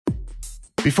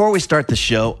Before we start the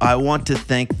show, I want to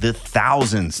thank the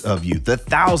thousands of you,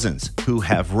 who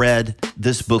have read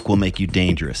This Book Will Make You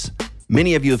Dangerous.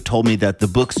 Many of you have told me that the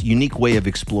book's unique way of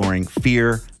exploring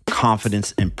fear,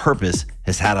 confidence, and purpose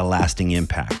has had a lasting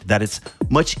impact, that it's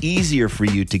much easier for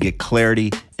you to get clarity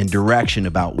and direction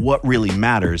about what really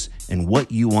matters and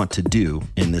what you want to do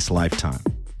in this lifetime.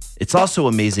 It's also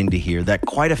amazing to hear that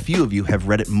quite a few of you have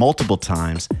read it multiple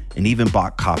times and even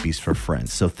bought copies for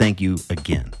friends, so thank you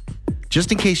again. Just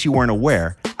in case you weren't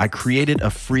aware, I created a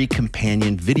free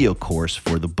companion video course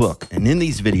for the book. And in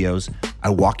these videos, I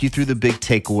walk you through the big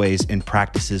takeaways and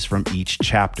practices from each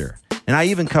chapter. And I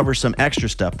even cover some extra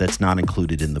stuff that's not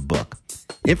included in the book.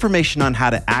 Information on how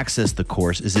to access the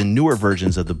course is in newer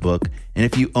versions of the book. And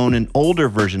if you own an older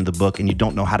version of the book and you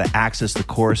don't know how to access the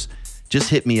course, just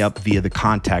hit me up via the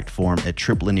contact form at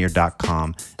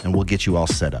triplanier.com and we'll get you all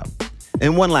set up.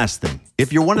 And one last thing,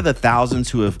 if you're one of the thousands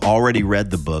who have already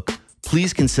read the book,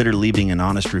 please consider leaving an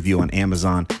honest review on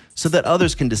Amazon so that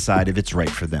others can decide if it's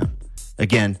right for them.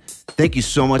 Again, thank you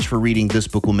so much for reading This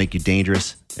Book Will Make You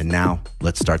Dangerous. And now,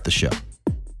 let's start the show.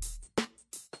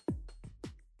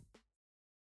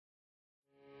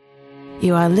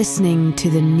 You are listening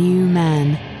to the new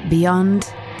man beyond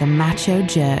the macho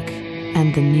jerk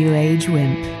and the new age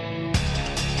wimp.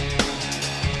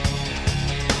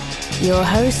 Your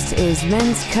host is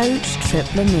men's coach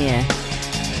Trip Lanier.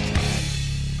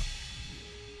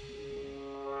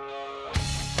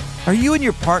 Are you and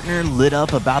your partner lit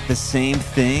up about the same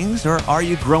things, or are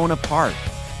you growing apart?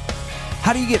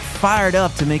 How do you get fired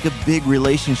up to make a big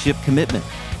relationship commitment?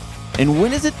 And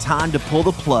when is it time to pull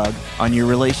the plug on your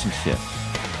relationship?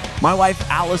 My wife,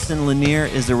 Alyson Lanier,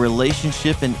 is a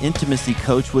relationship and intimacy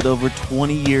coach with over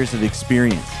 20 years of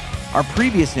experience. Our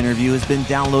previous interview has been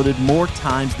downloaded more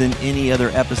times than any other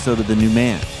episode of The New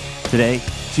Man. Today,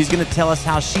 she's going to tell us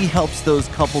how she helps those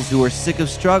couples who are sick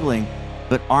of struggling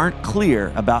but aren't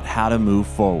clear about how to move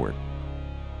forward.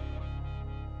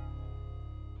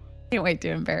 Can't wait to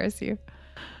embarrass you.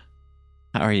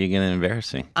 How are you going to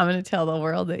embarrass me? I'm going to tell the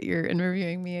world that you're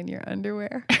interviewing me in your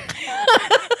underwear.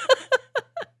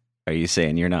 Are you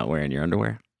saying you're not wearing your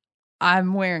underwear?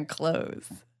 I'm wearing clothes.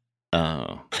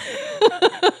 Oh.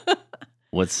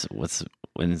 What's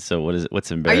embarrassing?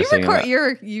 Are you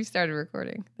recording? You started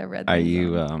recording. I read. Are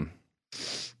you?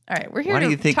 All right, we're here. Why do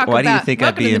you think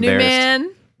I'd be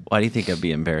embarrassed? Why do you think I'd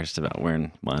be embarrassed about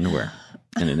wearing my underwear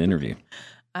in an interview?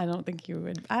 I don't think you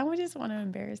would. I would just want to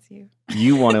embarrass you.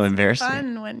 You want to embarrass me? It's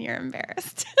fun when you're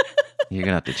embarrassed. You're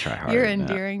gonna have to try harder. You're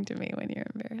endearing to me when you're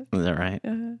embarrassed. Is that right?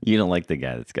 Uh-huh. You don't like the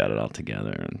guy that's got it all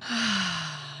together.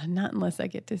 Not unless I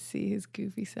get to see his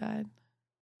goofy side.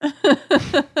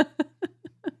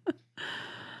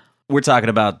 We're talking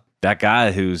about that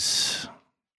guy who's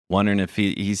wondering if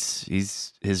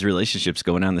his relationship's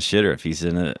going down the shitter, if he's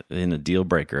in a deal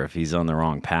breaker, if he's on the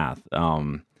wrong path.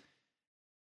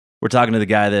 We're talking to the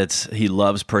guy he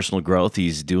loves personal growth.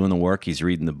 He's doing the work. He's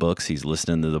reading the books. He's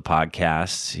listening to the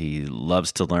podcasts. He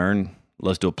loves to learn,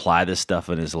 loves to apply this stuff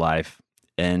in his life.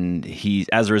 And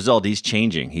as a result, he's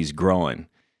changing. He's growing.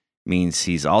 Means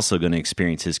he's also going to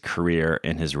experience his career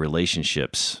and his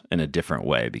relationships in a different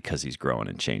way because he's growing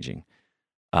and changing.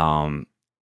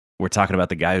 We're talking about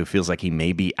the guy who feels like he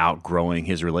may be outgrowing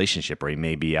his relationship or he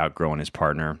may be outgrowing his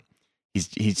partner.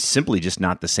 He's simply just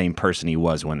not the same person he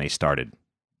was when they started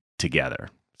together,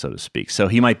 so to speak. So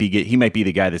he might be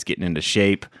the guy that's getting into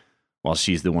shape while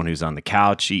she's the one who's on the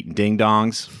couch eating ding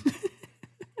dongs.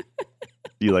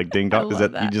 Do you like ding dong? Is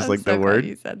that you just like the word?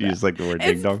 You just like the word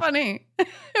ding dong? It's funny.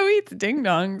 Who eats ding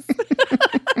dongs?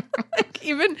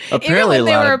 even Apparently when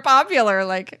they were popular,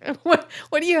 like what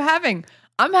are you having?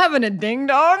 I'm having a ding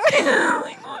dong.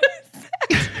 Like, what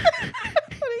is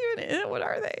that? What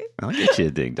are they? I'll get you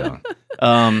a ding dong.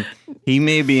 He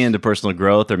may be into personal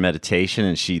growth or meditation,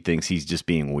 and she thinks he's just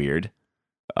being weird.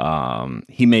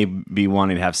 He may be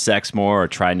wanting to have sex more or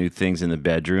try new things in the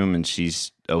bedroom, and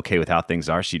she's okay with how things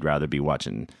are. She'd rather be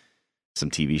watching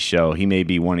some TV show. He may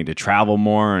be wanting to travel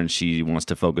more, and she wants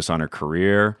to focus on her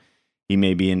career. He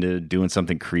may be into doing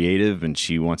something creative, and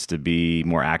she wants to be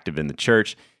more active in the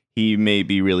church. He may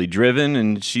be really driven,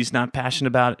 and she's not passionate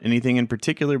about anything in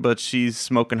particular, but she's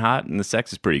smoking hot, and the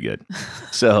sex is pretty good.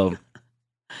 So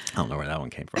I don't know where that one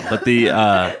came from, but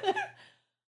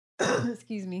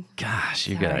excuse me. Gosh,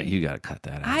 you gotta cut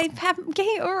that out. I have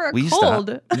getting over a Will you cold.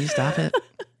 Stop? Will you stop it?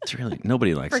 It's really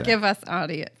nobody likes Forgive that. us,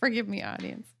 audience. Forgive me,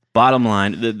 audience. Bottom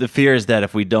line, the fear is that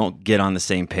if we don't get on the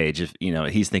same page, if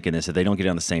he's thinking this, if they don't get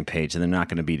on the same page, then they're not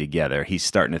going to be together. He's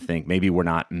starting to think maybe we're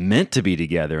not meant to be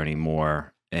together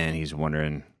anymore, and he's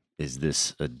wondering, is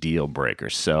this a deal breaker?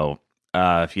 So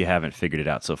if you haven't figured it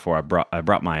out so far, I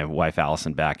brought my wife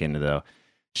Alyson back into the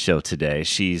show today.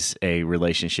 She's a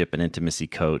relationship and intimacy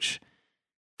coach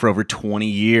for over 20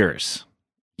 years.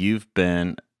 You've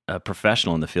been a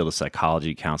professional in the field of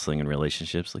psychology, counseling, and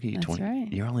relationships. Look at you, That's 20.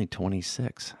 right. You're only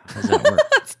 26. How does that work?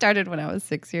 Started when I was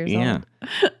 6 years Yeah.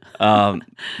 old.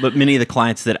 But many of the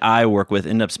clients that I work with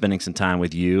end up spending some time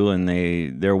with you, and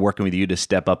they're working with you to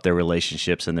step up their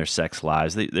relationships and their sex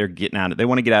lives. They're getting out. They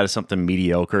want to get out of something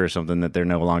mediocre or something that they're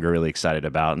no longer really excited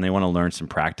about, and they want to learn some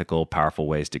practical, powerful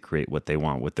ways to create what they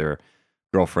want with their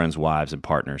girlfriends, wives, and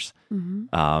partners.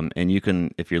 And you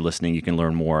can, if you're listening, you can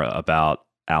learn more about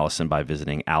Alyson by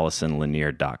visiting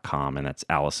AlysonLanier.com, and that's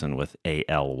Alyson with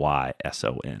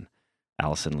ALYSON.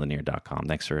 AlysonLanier.com.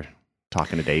 Thanks for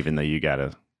talking today, even though you got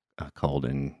a cold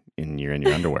and you're in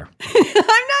your underwear. I'm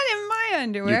not in my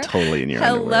underwear. You're totally in your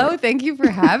Hello, underwear. thank you for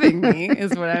having me,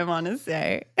 is what I want to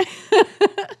say.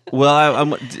 Well, I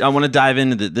want to dive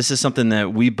into this. Is something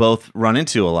that we both run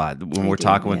into a lot when we're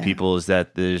talking with people, is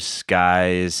that this guy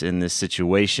is in this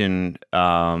situation,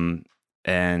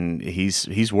 and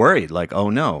he's worried, like, oh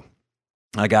no,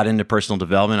 I got into personal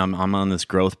development. I'm on this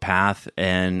growth path,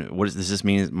 and does this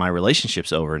mean? My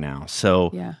relationship's over now?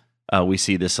 So we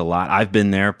see this a lot. I've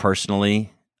been there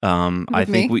personally. I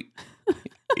think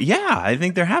I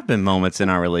think there have been moments in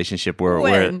our relationship where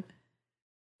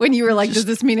when you were like, does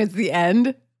this mean it's the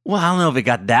end? Well, I don't know if it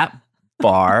got that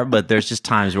far, but there's just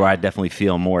times where I definitely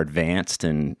feel more advanced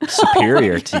and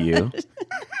superior to you.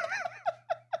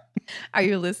 Are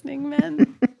you listening,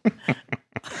 men?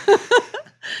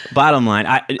 Bottom line,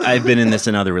 I've been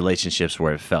in other relationships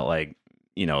where it felt like,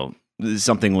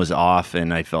 something was off,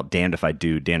 and I felt damned if I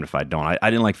do, damned if I don't. I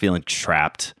didn't like feeling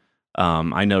trapped.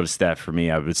 I noticed that for me,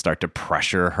 I would start to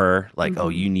pressure her, like, oh,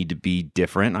 you need to be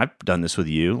different. I've done this with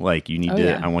you. Like, you need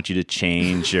I want you to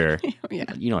change, or you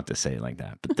don't have to say it like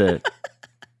that. But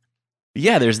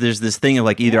there's this thing of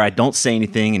like, either I don't say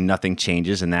anything and nothing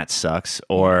changes and that sucks,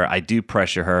 or I do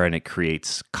pressure her and it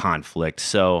creates conflict.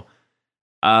 So,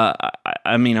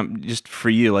 I mean, I'm just for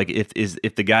you, like,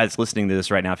 if the guy that's listening to this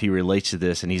right now, if he relates to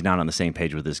this and he's not on the same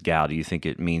page with this gal, do you think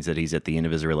it means that he's at the end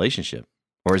of his relationship,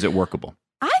 or is it workable?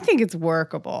 I think it's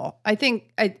workable. I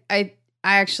think I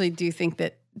actually do think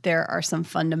that there are some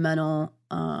fundamental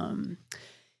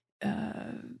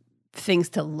things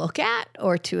to look at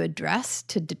or to address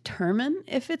to determine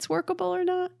if it's workable or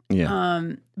not.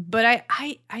 Yeah. But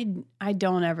I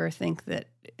don't ever think that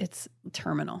it's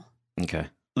terminal. Okay.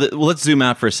 Well, let's zoom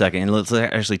out for a second and let's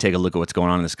actually take a look at what's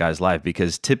going on in this guy's life,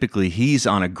 because typically he's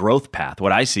on a growth path.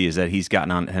 What I see is that he's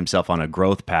gotten himself on a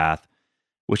growth path,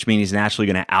 which means he's naturally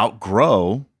going to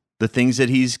outgrow the things that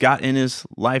he's got in his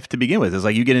life to begin with. It's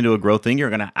like you get into a growth thing, you're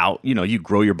going to you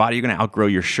grow your body, you're going to outgrow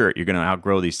your shirt, you're going to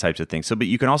outgrow these types of things. So, but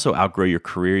you can also outgrow your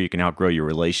career, you can outgrow your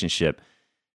relationship.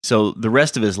 So the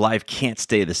rest of his life can't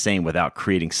stay the same without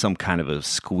creating some kind of a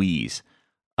squeeze.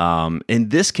 And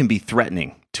this can be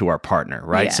threatening to our partner,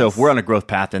 right? Yes. So if we're on a growth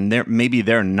path and maybe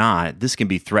they're not, this can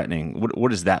be threatening.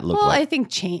 What does that look like? Well, I think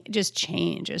change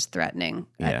is threatening.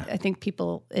 Yeah. I think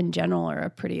people in general are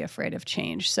pretty afraid of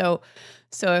change. So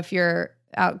if you're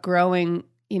outgrowing,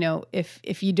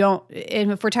 if you don't,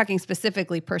 and if we're talking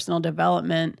specifically personal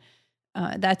development,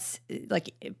 that's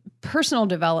like personal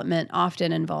development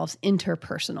often involves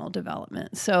interpersonal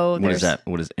development. So what is that?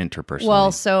 What is interpersonal? Well,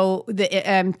 mean? So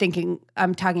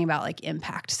I'm talking about like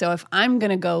impact. So if I'm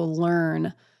going to go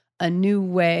learn a new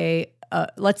way,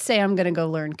 let's say I'm going to go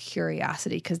learn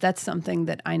curiosity, because that's something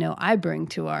that I know I bring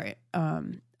to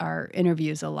our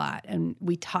interviews a lot. And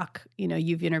we talk,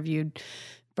 you've interviewed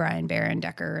Brian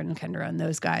Decker and Kendra, and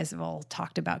those guys have all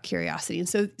talked about curiosity. And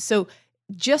so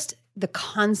just the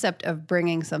concept of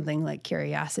bringing something like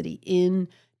curiosity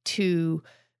into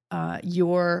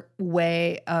your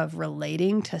way of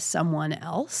relating to someone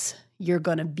else, you're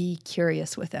going to be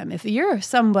curious with them. If you're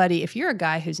a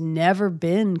guy who's never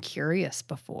been curious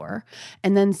before,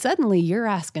 and then suddenly you're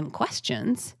asking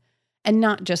questions, and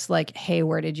not just like, hey,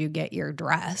 where did you get your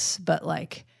dress? But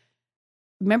like,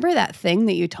 remember that thing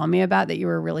that you told me about that you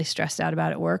were really stressed out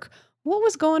about at work? What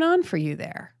was going on for you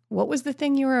there? What was the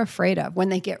thing you were afraid of? When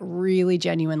they get really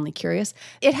genuinely curious,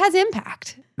 it has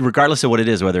impact. Regardless of what it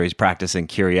is, whether he's practicing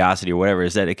curiosity or whatever,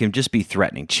 is that it can just be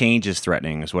threatening. Change is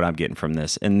threatening is what I'm getting from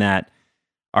this. And that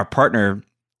our partner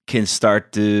can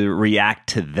start to react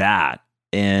to that.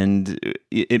 And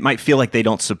it might feel like they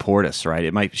don't support us,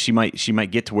 right? She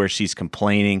might get to where she's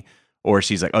complaining, or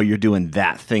she's like, oh, you're doing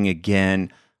that thing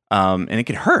again. And it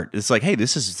can hurt. It's like, hey,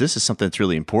 this is something that's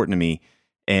really important to me.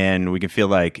 And we can feel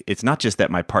like it's not just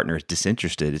that my partner is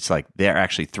disinterested. It's like they're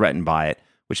actually threatened by it,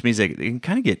 which means they can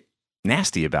kind of get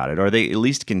nasty about it, or they at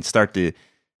least can start to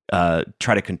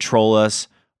try to control us,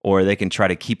 or they can try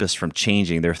to keep us from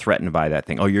changing. They're threatened by that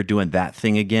thing. Oh, you're doing that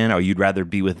thing again? Oh, you'd rather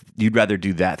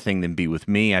do that thing than be with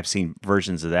me. I've seen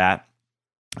versions of that.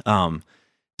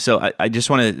 So I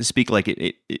just want to speak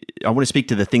I want to speak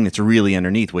to the thing that's really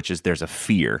underneath, which is there's a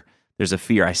fear. There's a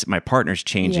fear. My partner's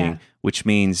changing, which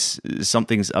means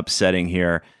something's upsetting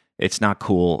here. It's not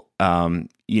cool.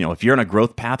 If you're on a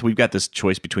growth path, we've got this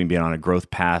choice between being on a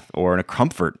growth path or in a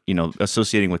comfort,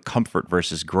 associating with comfort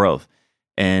versus growth.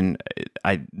 And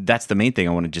that's the main thing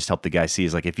I want to just help the guy see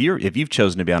is like, if you've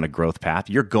chosen to be on a growth path,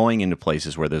 you're going into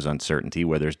places where there's uncertainty,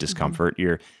 where there's discomfort.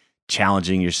 You're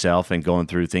challenging yourself and going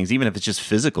through things. Even if it's just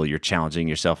physical, you're challenging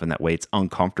yourself in that way. It's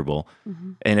uncomfortable.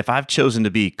 And if I've chosen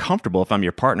to be comfortable, if I'm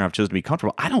your partner, I've chosen to be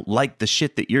comfortable. I don't like the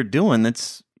shit that you're doing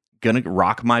that's going to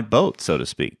rock my boat, so to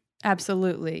speak.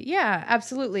 Absolutely. Yeah,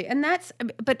 absolutely. And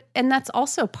that's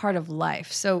also part of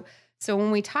life. So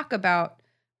when we talk about,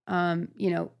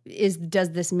 does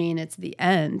this mean it's the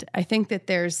end? I think that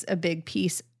there's a big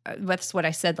piece. That's what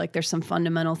I said. Like there's some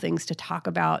fundamental things to talk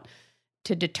about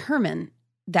to determine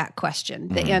that question,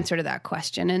 the answer to that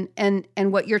question.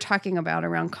 And what you're talking about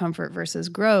around comfort versus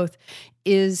growth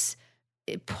is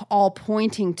all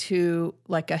pointing to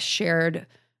like a shared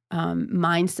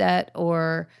mindset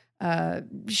or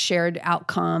shared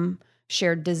outcome,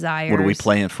 shared desires. What are we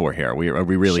playing for here? Are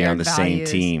we really on the values.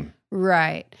 same team?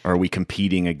 Right. Or are we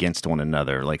competing against one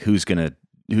another? Like who's gonna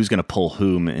pull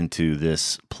whom into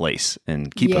this place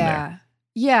and keep them there?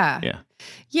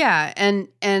 Yeah.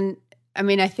 And I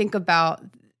mean, I think about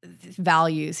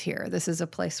values here. This is a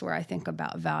place where I think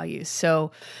about values.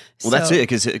 That's it,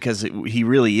 because he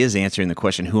really is answering the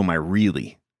question, who am I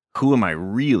really? Who am I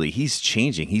really? He's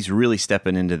changing. He's really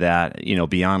stepping into that,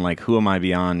 beyond like, who am I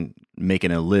beyond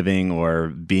making a living or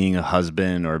being a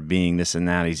husband or being this and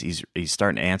that. He's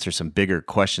starting to answer some bigger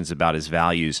questions about his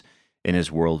values and his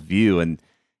worldview.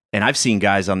 And I've seen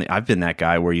guys I've been that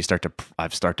guy where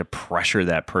I've start to pressure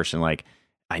that person. Like,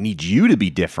 I need you to be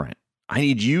different. I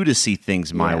need you to see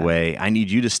things my way. I need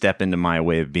you to step into my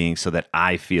way of being so that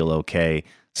I feel okay.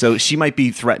 So she might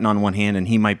be threatened on one hand and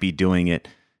he might be doing it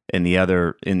in the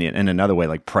other, in another way,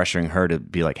 like pressuring her to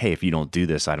be like, hey, if you don't do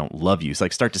this, I don't love you. It's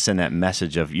like start to send that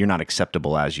message of you're not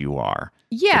acceptable as you are.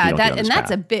 Yeah,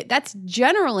 that's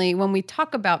generally when we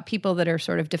talk about people that are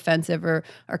sort of defensive or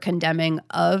condemning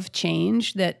of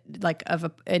change, that like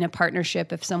in a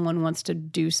partnership, if someone wants to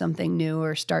do something new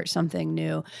or start something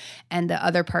new and the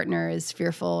other partner is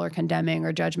fearful or condemning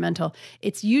or judgmental,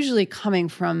 it's usually coming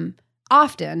from,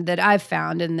 often that I've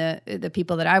found in the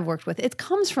people that I've worked with, it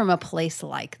comes from a place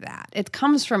like that. It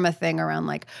comes from a thing around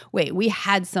like, wait, we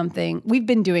had something, we've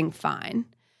been doing fine.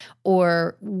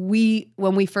 Or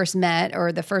when we first met,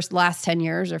 or the last 10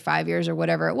 years or 5 years or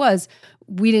whatever it was,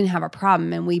 we didn't have a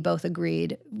problem. And we both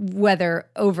agreed, whether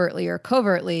overtly or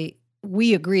covertly,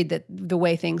 we agreed that the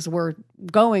way things were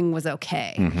going was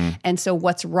okay. Mm-hmm. And so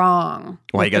what's wrong?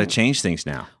 Why you got to change things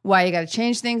now? Why you got to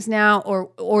change things now?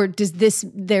 Or does this,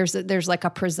 there's like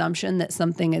a presumption that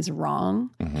something is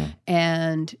wrong. Mm-hmm.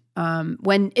 And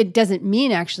when it doesn't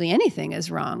mean actually anything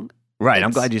is wrong. Right.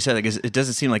 I'm glad you said that, because it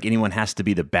doesn't seem like anyone has to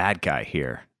be the bad guy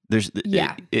here.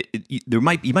 You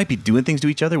might be doing things to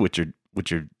each other, which are,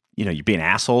 you're being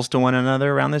assholes to one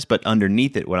another around this. But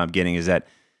underneath it, what I'm getting is that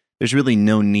there's really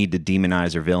no need to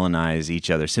demonize or villainize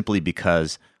each other simply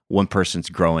because one person's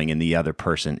growing and the other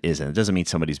person isn't. It doesn't mean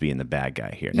somebody's being the bad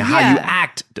guy here. Now, how you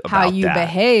act about how you that,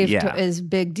 behave is a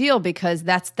big deal, because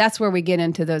that's where we get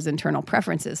into those internal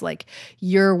preferences. Like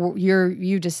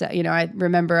you decide. I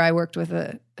remember I worked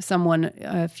with someone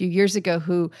a few years ago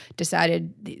who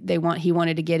decided he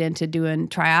wanted to get into doing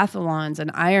triathlons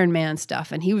and Ironman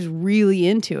stuff, and he was really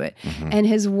into it. Mm-hmm. And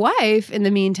his wife, in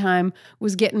the meantime,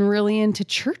 was getting really into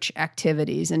church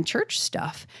activities and church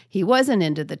stuff. He wasn't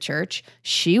into the church.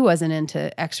 She wasn't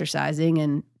into exercising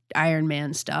and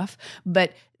Ironman stuff,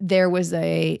 but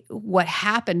what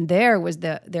happened there was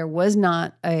there was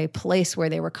not a place where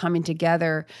they were coming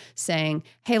together saying,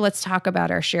 hey, let's talk about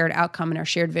our shared outcome and our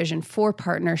shared vision for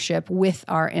partnership with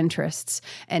our interests.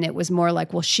 And it was more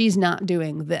like, well, she's not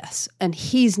doing this and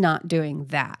he's not doing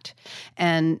that.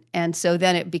 And so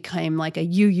then it became like a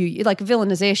you like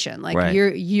villainization, like right.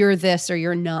 You're this or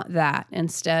you're not that,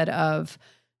 instead of,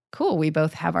 cool, we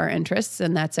both have our interests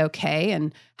and that's okay.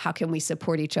 And how can we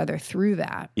support each other through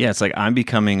that? Yeah, it's like I'm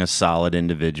becoming a solid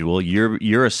individual.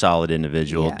 You're a solid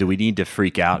individual. Yeah. Do we need to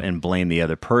freak out and blame the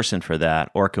other person for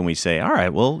that? Or can we say, all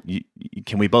right, well,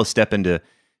 can we both step into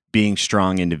being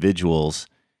strong individuals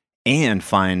and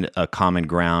find a common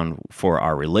ground for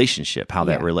our relationship, how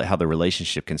the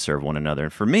relationship can serve one another?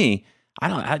 And for me,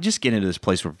 I just get into this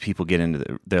place where people get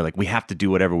into they're like, we have to do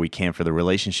whatever we can for the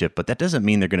relationship, but that doesn't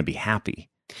mean they're going to be happy.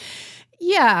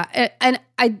 Yeah. And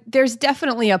there's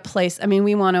definitely a place. I mean,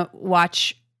 we want to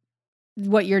watch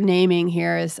what you're naming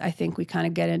here is, I think we kind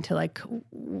of get into like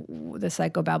the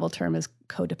psychobabble term is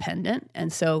codependent.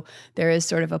 And so there is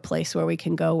sort of a place where we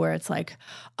can go where it's like,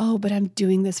 oh, but I'm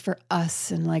doing this for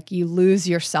us. And like you lose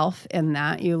yourself in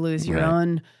that. You lose your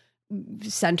own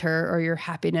center or your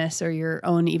happiness or your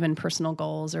own even personal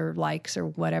goals or likes or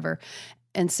whatever.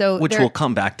 And so which will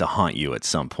come back to haunt you at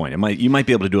some point. You might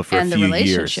be able to do it for a few years. And the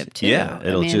relationship too. Yeah,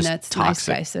 it'll just that's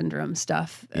toxic. Nice guy syndrome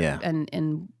stuff. Yeah. And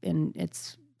in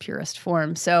its purest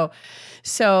form. So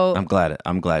I'm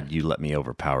glad you let me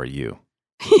overpower you.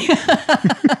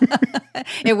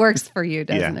 It works for you,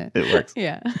 doesn't it? It works.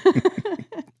 Yeah.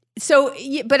 So,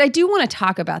 but I do want to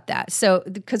talk about that. So,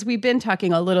 because we've been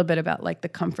talking a little bit about like the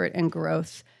comfort and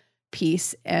growth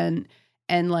piece, and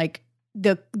like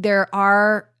there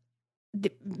are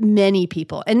many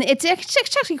people, and it's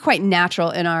actually quite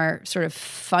natural in our sort of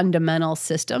fundamental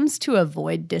systems to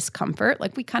avoid discomfort.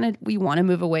 Like we want to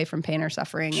move away from pain or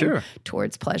suffering and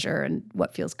towards pleasure and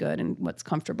what feels good and what's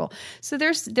comfortable. So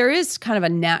there is kind of a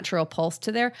natural pulse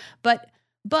to there, but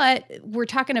we're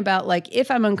talking about like,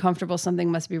 if I'm uncomfortable,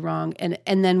 something must be wrong. And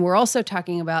then we're also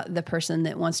talking about the person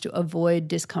that wants to avoid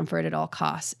discomfort at all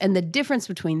costs. And the difference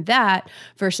between that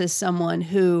versus someone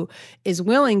who is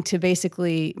willing to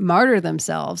basically martyr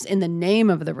themselves in the name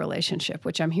of the relationship,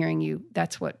 which I'm hearing you,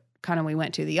 that's what kind of we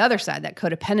went to the other side, that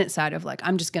codependent side of like,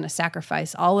 I'm just going to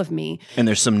sacrifice all of me. And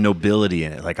there's some nobility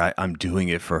in it. Like I'm doing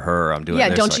it for her. I'm doing it.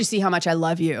 Yeah. Don't you see how much I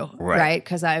love you? Right.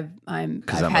 Cause I've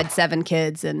had 7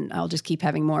 kids and I'll just keep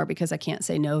having more because I can't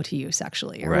say no to you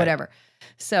sexually or whatever.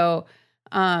 So,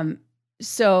 and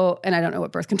I don't know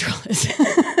what birth control is.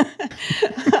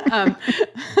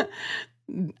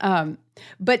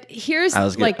 But here's I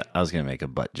was gonna make a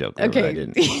butt joke. There, okay, but I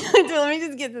didn't. Let me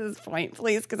just get to this point,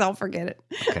 please, because I'll forget it.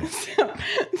 Okay.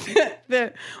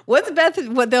 So, what's best?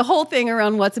 The whole thing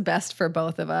around what's best for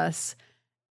both of us,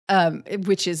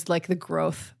 which is like the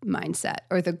growth mindset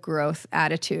or the growth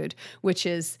attitude, which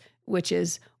is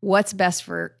what's best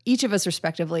for each of us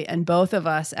respectively, and both of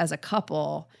us as a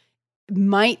couple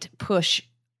might push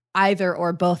either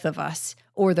or both of us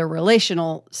or the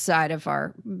relational side of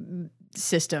our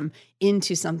system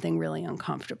into something really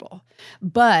uncomfortable.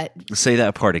 But say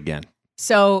that part again.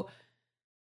 So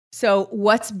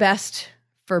what's best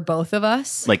for both of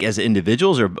us? Like as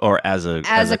individuals or as a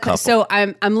couple? So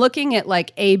I'm looking at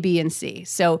like A, B, and C.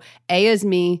 So A is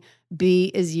me, B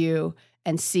is you,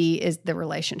 and C is the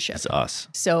relationship. It's us.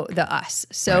 So the us.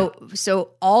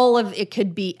 So all of it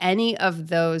could be any of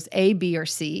those A, B, or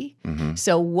C. Mm-hmm.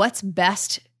 So what's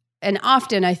best? And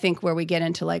often I think where we get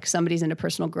into like somebody's into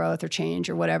personal growth or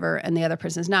change or whatever, and the other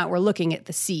person's not, we're looking at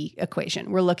the C equation.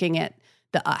 We're looking at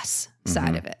the us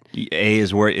side of it. A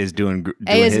is where is doing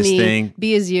A is his me, thing.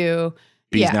 B is you.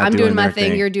 B's yeah, not I'm doing my their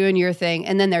thing, you're doing your thing.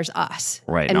 And then there's us.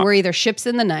 Right. And we're either ships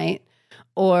in the night,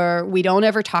 or we don't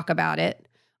ever talk about it,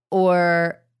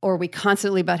 or we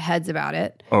constantly butt heads about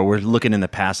it. Or we're looking in the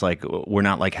past like we're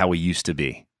not like how we used to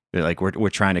be. Like we're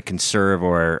trying to conserve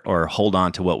or hold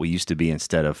on to what we used to be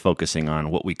instead of focusing on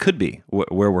what we could be,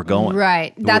 where we're going,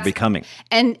 right? We're becoming.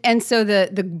 And so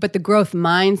but the growth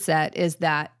mindset is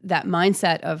that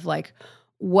mindset of like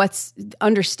what's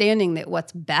understanding that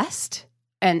what's best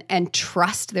and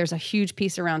trust. There's a huge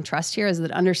piece around trust here, is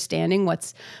that understanding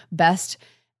what's best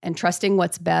and trusting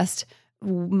what's best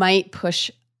might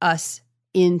push us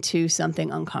into something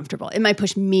uncomfortable. It might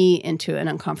push me into an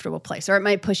uncomfortable place, or it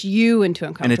might push you into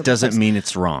an uncomfortable place. And it doesn't mean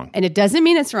it's wrong. And it doesn't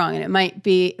mean it's wrong. And it might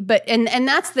be, but, and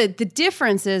that's the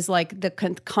difference is like the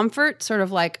comfort sort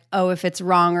of like, oh, if it's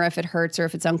wrong or if it hurts or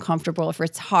if it's uncomfortable, if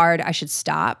it's hard, I should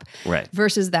stop. Right.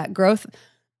 Versus that growth,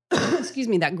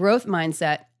 that growth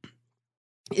mindset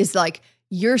is like,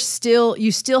 you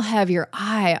still have your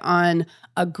eye on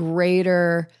a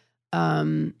greater,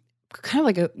 kind of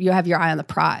like you have your eye on the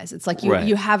prize. It's like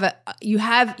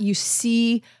you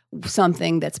see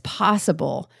something that's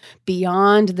possible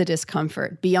beyond the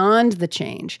discomfort, beyond the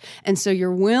change. And so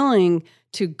you're willing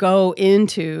to go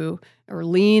into or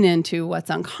lean into what's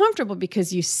uncomfortable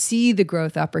because you see the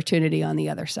growth opportunity on the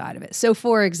other side of it. So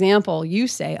for example, you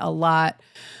say a lot,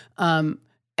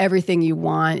 everything you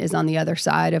want is on the other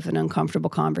side of an uncomfortable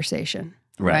conversation,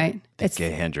 right? It's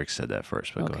Gay Hendricks said that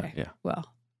first, but okay. Go ahead. Yeah. Well,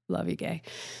 love you, Gay.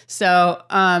 So,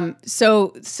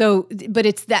 but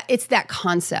it's that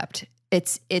concept.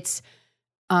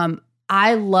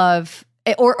 I love,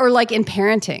 or like in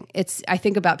parenting, I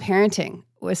think about parenting.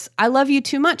 I love you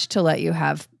too much to let you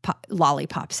have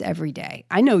lollipops every day.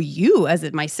 I know you, as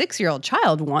my 6-year-old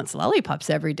child, wants lollipops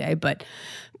every day, but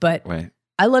Right.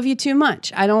 I love you too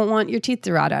much. I don't want your teeth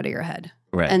to rot out of your head.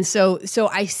 Right. And so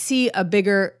I see a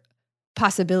bigger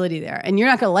possibility there, and you're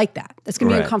not going to like that. That's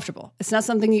going to be uncomfortable. It's not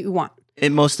something you want.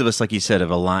 And most of us, like you said,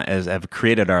 have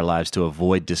created our lives to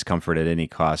avoid discomfort at any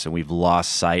cost, and we've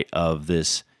lost sight of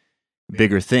this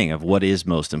bigger thing of what is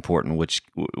most important, which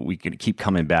we can keep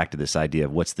coming back to this idea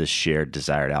of what's this shared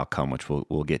desired outcome, which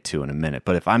we'll get to in a minute.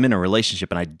 But if I'm in a relationship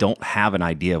and I don't have an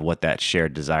idea of what that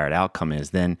shared desired outcome is,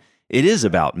 then it is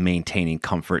about maintaining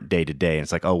comfort day to day. And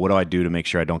it's like, oh, what do I do to make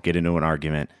sure I don't get into an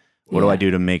argument? What do I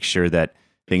do to make sure that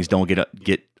things don't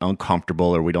get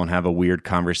uncomfortable or we don't have a weird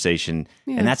conversation?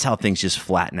 Yeah. And that's how things just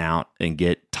flatten out and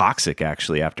get toxic,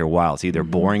 actually, after a while. It's either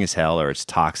boring as hell or it's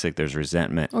toxic. There's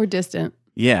resentment. Or distant.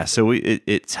 Yeah, so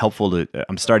it's helpful to.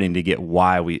 I'm starting to get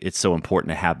why it's so important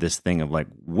to have this thing of like,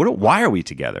 why are we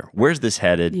together? Where's this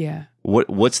headed? Yeah.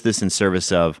 What's this in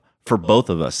service of for both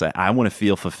of us? I want to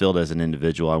feel fulfilled as an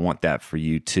individual. I want that for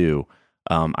you too.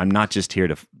 I'm not just here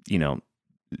to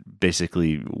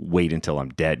basically wait until I'm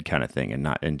dead kind of thing,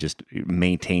 and just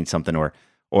maintain something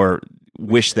or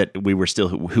wish that we were still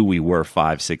who we were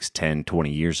 5, 6, 10, 20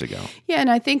 years ago. Yeah,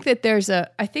 and I think that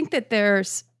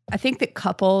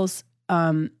couples.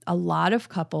 A lot of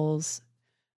couples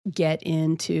get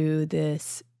into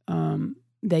this,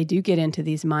 they do get into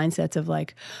these mindsets of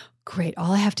like, great,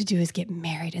 all I have to do is get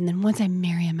married. And then once I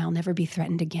marry him, I'll never be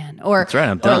threatened again. Or, that's right,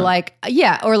 I'm done.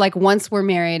 Or like once we're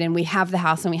married and we have the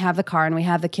house and we have the car and we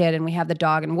have the kid and we have the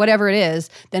dog and whatever it is,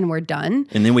 then we're done.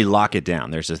 And then we lock it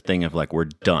down. There's this thing of like, we're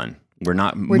done. We're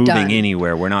not moving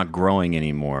anywhere. We're not growing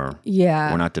anymore.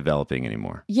 Yeah. We're not developing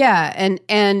anymore. Yeah.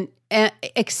 And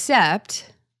except...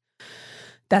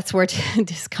 that's where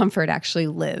discomfort actually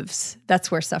lives.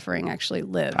 That's where suffering actually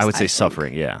lives. I would say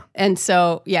suffering, yeah. And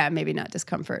so, yeah, maybe not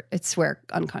discomfort. It's where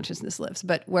unconsciousness lives,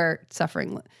 but where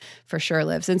suffering for sure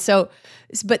lives. And so,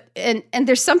 and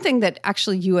there's something that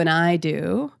actually you and I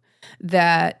do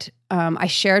that I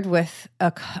shared with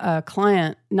a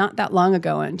client not that long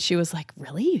ago, and she was like,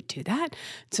 "Really, you do that?"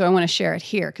 So I want to share it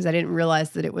here because I didn't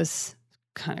realize that it was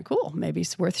kind of cool. Maybe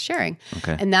it's worth sharing.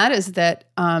 Okay. And that is that.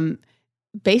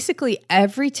 Basically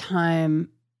every time,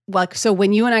 like, so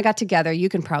when you and I got together,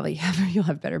 you'll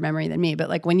have better memory than me, but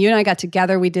like when you and I got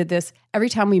together, we did this. Every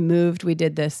time we moved, we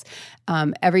did this.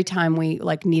 Every time we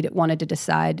like wanted to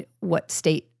decide what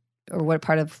state or what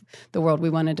part of the world we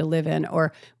wanted to live in,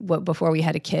 or what before we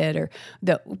had a kid, or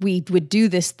that we would do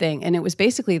this thing. And it was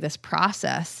basically this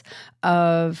process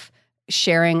of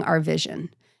sharing our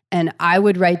vision. And I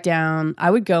would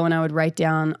go and I would write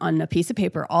down on a piece of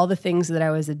paper all the things that I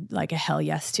was like a hell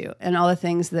yes to, and all the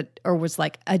things that, or was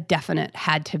like a definite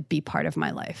had to be part of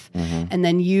my life. Mm-hmm. And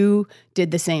then you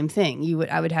did the same thing.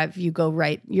 I would have you go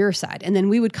write your side. And then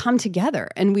we would come together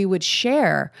and we would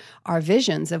share our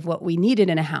visions of what we needed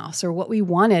in a house, or what we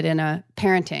wanted in a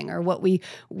parenting, or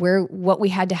what we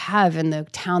had to have in the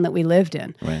town that we lived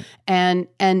in. Right.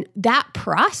 And that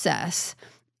process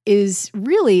is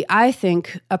really, I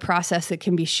think, a process that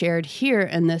can be shared here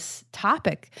in this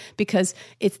topic, because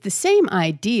it's the same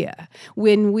idea.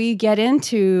 When we get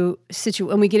into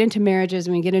marriages,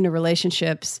 when we get into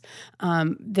relationships,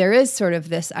 there is sort of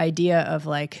this idea of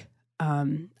like,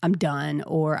 I'm done,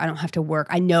 or I don't have to work.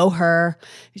 I know her.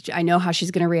 I know how she's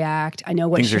going to react. I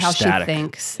know how she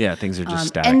thinks. Yeah, things are just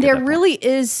static. And there really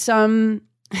is some.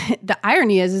 The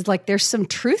irony is like there's some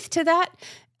truth to that.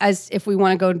 As if we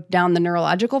want to go down the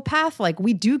neurological path, like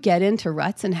we do get into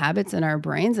ruts and habits in our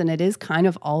brains, and it is kind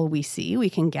of all we see.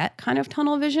 We can get kind of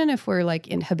tunnel vision if we're like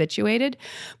habituated,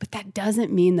 but that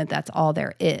doesn't mean that that's all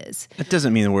there is. It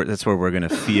doesn't mean that's where we're going to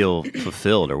feel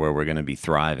fulfilled or where we're going to be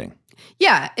thriving.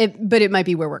 Yeah, but it might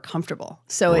be where we're comfortable.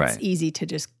 So it's easy to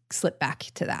just slip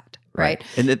back to that. Right.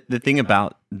 And the thing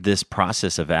about this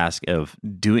process of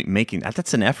making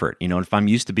that's an effort. You know, if I'm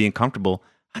used to being comfortable,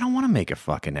 I don't want to make a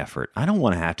fucking effort. I don't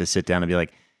want to have to sit down and be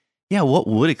like, yeah, what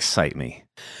would excite me?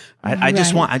 I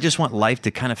just want life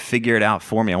to kind of figure it out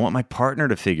for me. I want my partner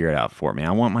to figure it out for me.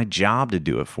 I want my job to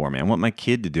do it for me. I want my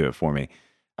kid to do it for me.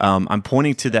 I'm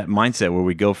pointing to that mindset where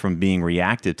we go from being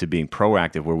reactive to being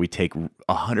proactive, where we take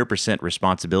 100%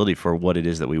 responsibility for what it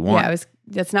is that we want. Yeah,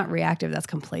 that's not reactive. That's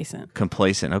complacent.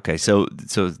 Complacent. Okay, so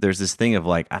there's this thing of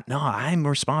like, no, I'm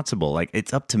responsible. Like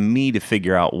it's up to me to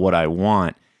figure out what I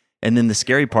want. And then the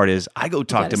scary part is I go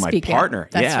talk to my partner.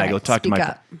 Yeah, right. I go talk to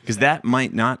my, because that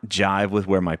might not jive with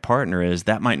where my partner is.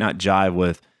 That might not jive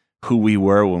with who we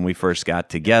were when we first got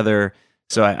together.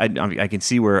 So I can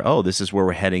see where, this is where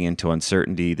we're heading into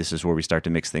uncertainty. This is where we start to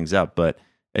mix things up. But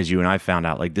as you and I found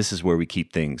out, like this is where we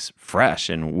keep things fresh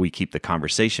and we keep the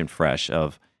conversation fresh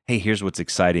of, hey, here's what's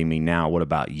exciting me now. What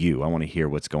about you? I want to hear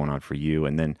what's going on for you.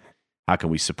 And then how can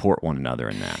we support one another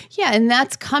in that? Yeah. And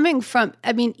that's coming from,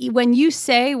 I mean, when you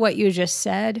say what you just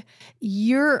said,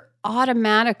 you're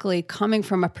automatically coming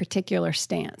from a particular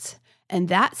stance. And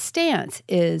that stance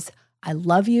is, I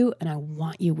love you and I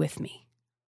want you with me.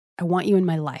 I want you in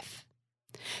my life.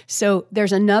 So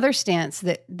there's another stance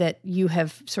that you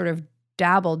have sort of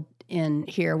dabbled in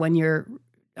here when you're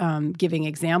giving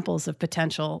examples of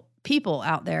potential people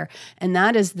out there. And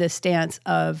that is the stance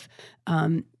of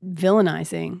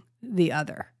villainizing the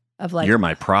other, of like, you're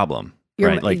my problem,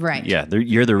 right? Like, right. Yeah,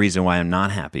 you're the reason why I'm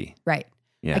not happy. Right.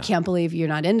 Yeah. I can't believe you're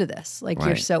not into this. Like,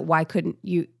 Right. why couldn't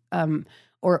you,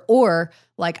 or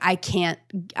like, I can't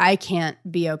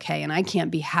be okay and I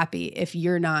can't be happy if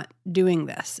you're not doing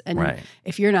this. And Right.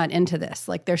 if you're not into this,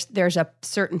 like there's a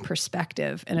certain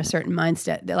perspective and a certain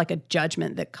mindset, that, like a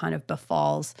judgment that kind of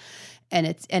befalls, and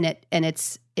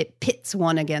it pits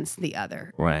one against the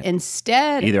other. Right.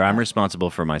 Instead, Either I'm responsible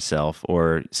for myself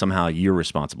or somehow you're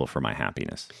responsible for my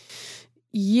happiness.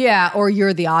 yeah, or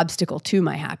you're the obstacle to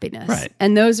my happiness. Right.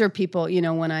 And those are people,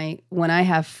 when I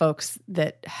have folks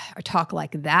that talk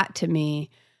like that to me,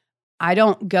 I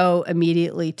don't go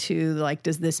immediately to like,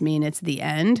 does this mean it's the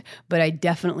end? But I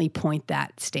definitely point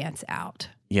that stance out.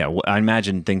 Yeah, well, I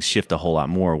imagine things shift a whole lot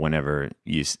more whenever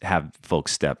you have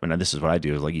folks step, and this is what I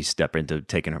do, is like you step into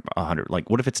taking 100, like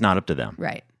what if it's not up to them?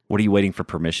 Right. What are you waiting for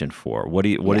permission for? What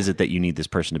is it that you need this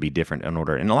person to be different in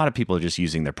order? And a lot of people are just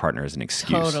using their partner as an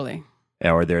excuse. Totally.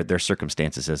 Or their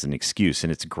circumstances as an excuse.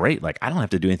 And it's great. Like, I don't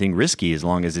have to do anything risky as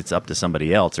long as it's up to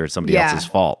somebody else or it's somebody else's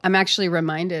fault. I'm actually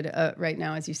reminded right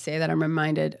now, as you say that, I'm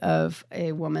reminded of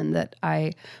a woman that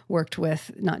I worked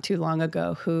with not too long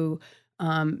ago who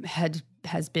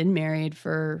has been married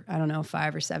for, I don't know,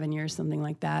 5 or 7 years, something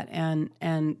like that.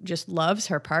 And just loves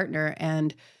her partner,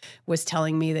 and was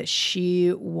telling me that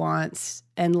she wants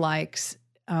and likes,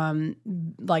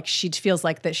 like she feels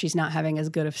like that she's not having as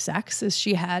good of sex as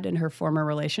she had in her former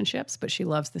relationships, but she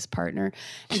loves this partner.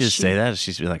 She just say that?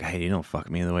 She'd be like, hey, you don't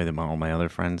fuck me the way that all my other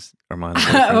friends or my other Oh,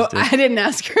 boyfriends do. I didn't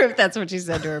ask her if that's what she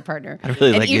said to her partner. I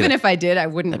really and like even it. if I did, I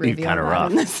wouldn't That'd be reveal kinda that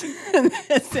rough. in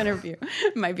this interview.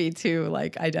 It might be too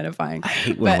like identifying. I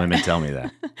hate when women tell me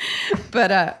that.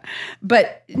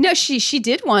 But no, she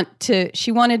did want to.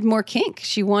 She wanted more kink.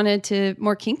 She wanted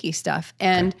more kinky stuff,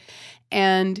 and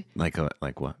Like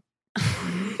what?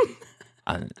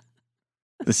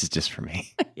 This is just for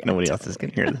me. Yeah, Nobody else is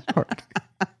going to hear this part.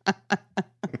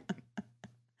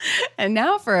 And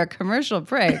now for a commercial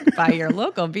break by your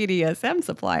local BDSM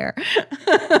supplier.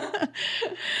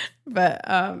 But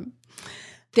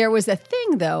there was a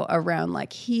thing, though, around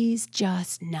like, he's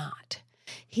just not.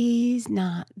 He's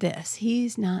not this.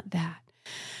 He's not that.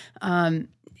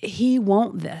 He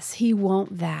won't this. He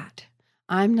won't that.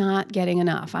 I'm not getting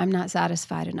enough. I'm not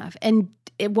satisfied enough. And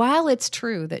while it's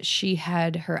true that she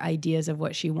had her ideas of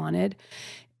what she wanted,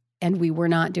 and we were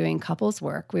not doing couples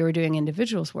work, we were doing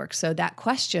individuals work. So that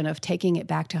question of taking it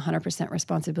back to 100%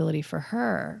 responsibility for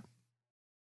her,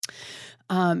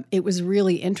 it was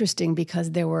really interesting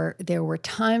because there were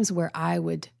times where I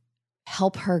would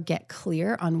help her get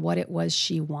clear on what it was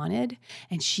she wanted,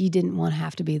 and she didn't want to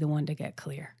have to be the one to get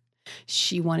clear.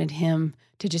 She wanted him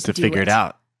to just do figure it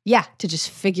out. Yeah, to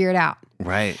just figure it out.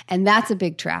 Right. And that's a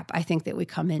big trap, I think, that we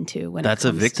come into when That's it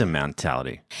a comes victim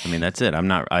mentality. I mean, that's it.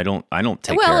 I don't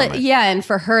take care of my... yeah, and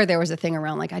for her there was a thing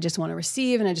around like, I just want to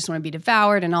receive and I just want to be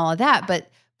devoured and all of that,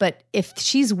 but if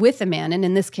she's with a man, and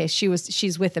in this case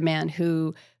she's with a man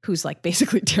who's like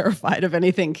basically terrified of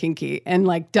anything kinky and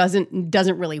like doesn't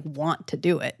really want to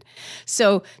do it.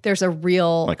 So there's a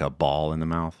real, like a ball in the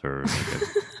mouth or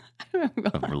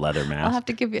like a leather mask.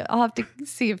 I'll have to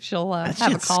see if she'll have a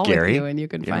shit's call scary. with you and you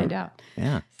can find out.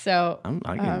 Yeah. So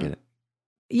I can get it.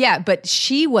 yeah, but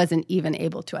she wasn't even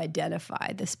able to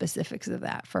identify the specifics of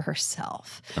that for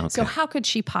herself. Okay. So how could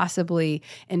she possibly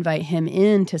invite him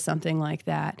into something like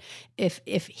that if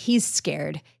he's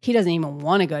scared? He doesn't even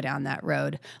want to go down that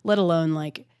road, let alone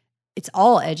like it's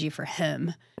all edgy for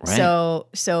him. Right.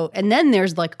 So and then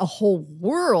there's like a whole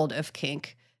world of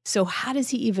kink. So how does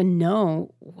he even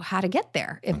know how to get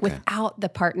there without the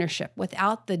partnership,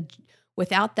 without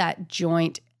that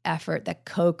joint effort, that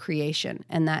co-creation,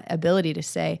 and that ability to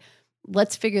say,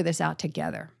 let's figure this out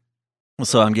together? Well,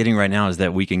 so I'm getting right now is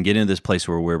that we can get into this place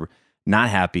where we're not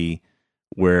happy,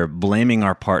 we're blaming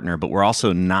our partner, but we're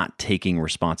also not taking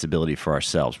responsibility for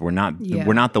ourselves. We're not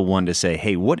the one to say,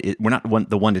 hey, we're not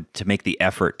the one to make the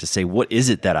effort to say, what is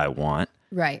it that I want?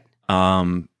 Right.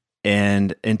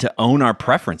 and to own our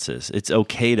preferences. It's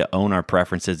okay to own our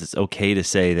preferences. It's okay to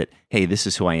say that, hey, this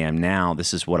is who I am now.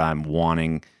 This is what I'm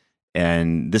wanting,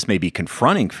 and this may be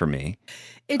confronting for me.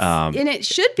 And it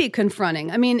should be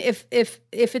confronting. I mean, if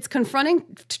it's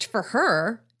confronting for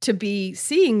her to be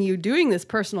seeing you doing this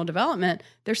personal development,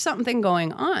 there's something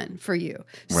going on for you.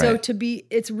 Right. So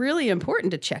it's really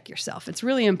important to check yourself. It's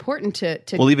really important to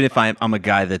well, even if I'm a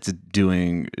guy that's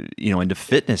doing, into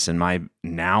fitness, and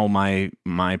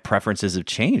my preferences have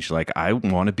changed. Like, I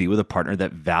want to be with a partner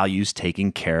that values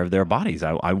taking care of their bodies.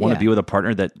 I want to be with a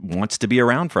partner that wants to be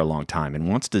around for a long time and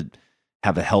wants to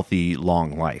have a healthy,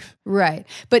 long life. Right.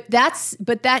 But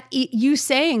you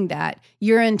saying that,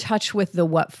 you're in touch with the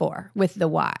what for, with the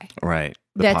why. Right.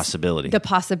 The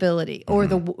possibility,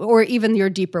 or even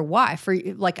your deeper why. For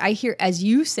like, I hear as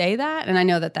you say that, and I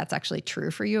know that that's actually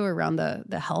true for you around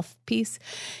the health piece.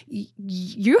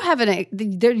 You have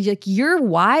your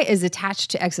why is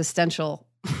attached to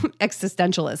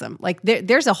existentialism. Like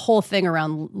there's a whole thing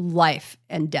around life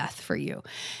and death for you.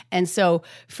 And so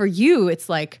for you, it's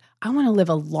like, I want to live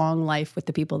a long life with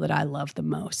the people that I love the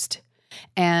most.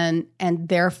 And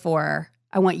therefore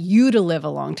I want you to live a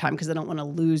long time because I don't want to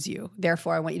lose you.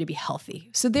 Therefore I want you to be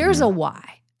healthy. So there's a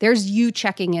why. There's you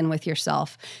checking in with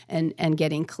yourself and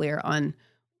getting clear on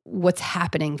what's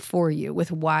happening for you,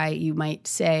 with why you might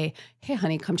say, hey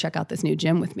honey, come check out this new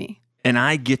gym with me. And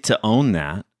I get to own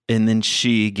that. And then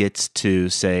she gets to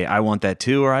say, I want that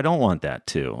too, or I don't want that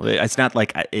too. It's not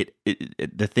like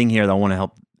the thing here that I want to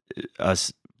help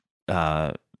us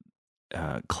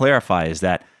clarify is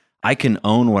that I can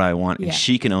own what I want and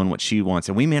she can own what she wants.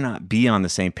 And we may not be on the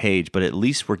same page, but at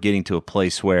least we're getting to a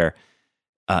place where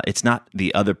it's not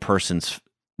the other person's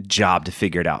job to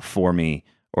figure it out for me,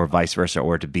 or vice versa,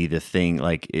 or to be the thing.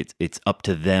 Like it's up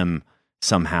to them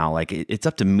somehow. Like it's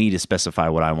up to me to specify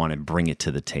what I want and bring it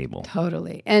to the table.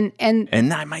 Totally. And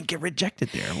I might get rejected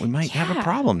there. We might have a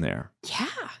problem there. Yeah,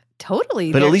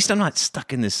 totally. But at least I'm not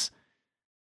stuck in this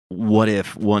what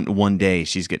if one day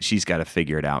she's got to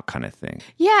figure it out kind of thing.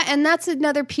 Yeah, and that's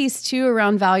another piece too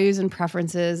around values and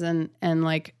preferences and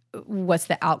like what's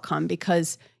the outcome,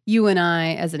 because you and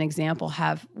I, as an example,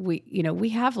 we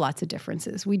have lots of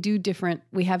differences. We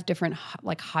have different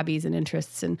like hobbies and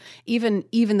interests, and even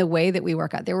the way that we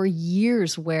work out. There were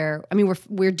years where, I mean,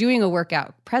 we're doing a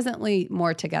workout presently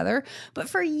more together, but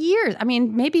for years, I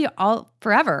mean, maybe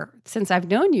forever since I've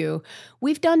known you,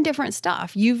 we've done different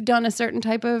stuff. You've done a certain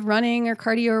type of running or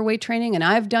cardio or weight training, and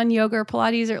I've done yoga or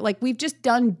Pilates, or like we've just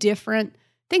done different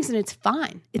things, and it's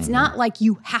fine. It's not like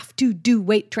you have to do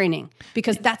weight training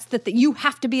because that's you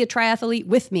have to be a triathlete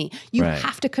with me. You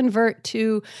have to convert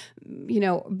to,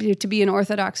 to be an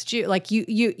Orthodox Jew. Like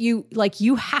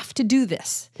you have to do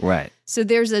this. Right. So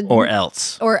there's or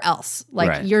else.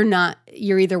 Like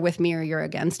you're either with me or you're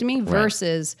against me,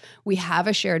 versus we have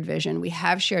a shared vision. We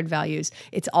have shared values.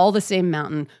 It's all the same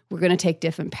mountain. We're going to take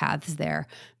different paths there,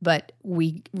 but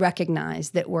we recognize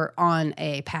that we're on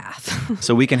a path.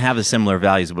 So we can have the similar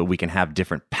values, but we can have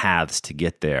different paths to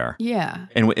get there. Yeah.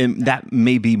 And that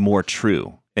may be more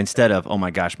true. Instead of, oh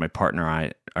my gosh, my partner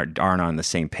and I aren't on the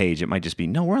same page, it might just be,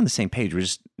 no, we're on the same page. We're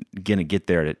just going to get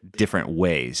there different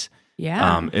ways.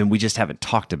 Yeah. And we just haven't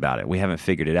talked about it. We haven't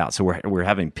figured it out. So we're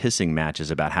having pissing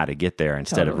matches about how to get there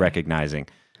instead of recognizing,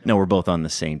 no, we're both on the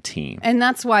same team. And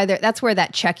that's why that's where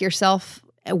that check yourself,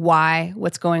 why,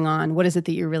 what's going on, what is it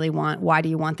that you really want, why do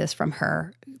you want this from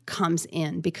her, comes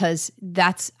in. Because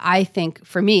that's, I think,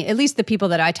 for me, at least the people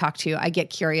that I talk to, I get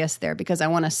curious there because I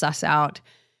want to suss out,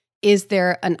 is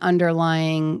there an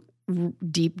underlying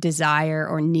deep desire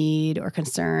or need or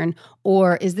concern,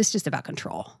 or is this just about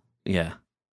control? Yeah.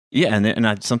 Yeah,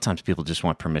 and sometimes people just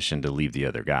want permission to leave the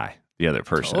other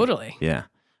person. Totally. Yeah.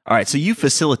 All right, so you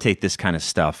facilitate this kind of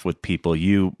stuff with people.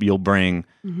 You'll bring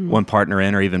one partner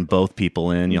in, or even both people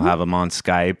in. You'll have them on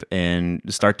Skype and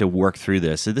start to work through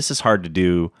this. So this is hard to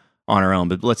do on our own,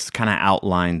 but let's kind of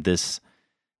outline this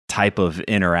type of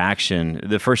interaction.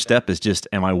 The first step is just,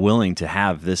 am I willing to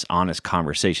have this honest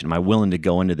conversation? Am I willing to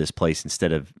go into this place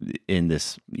instead of in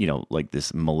this, like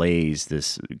this malaise,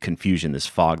 this confusion, this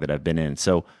fog that I've been in?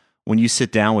 So when you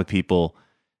sit down with people,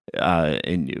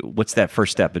 and what's that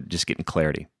first step of just getting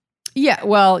clarity? Yeah,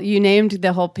 well, you named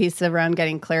the whole piece around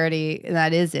getting clarity.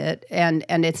 That is it. And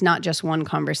it's not just one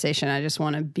conversation. I just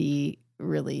want to be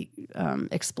really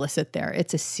explicit there.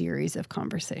 It's a series of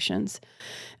conversations.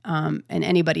 And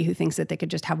anybody who thinks that they could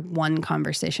just have one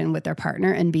conversation with their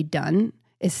partner and be done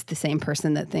is the same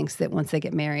person that thinks that once they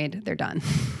get married, they're done.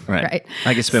 Right?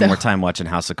 I can spend more time watching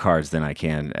House of Cards than I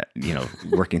can,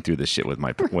 working through this shit with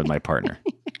my partner.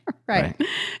 Right.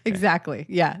 Exactly.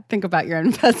 Yeah. Think about your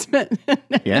investment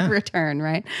return,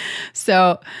 right?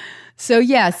 So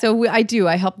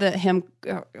I help him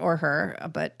or her,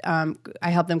 but I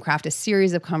help them craft a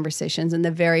series of conversations. And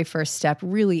the very first step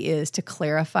really is to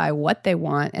clarify what they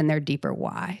want and their deeper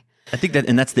why. I think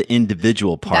that's the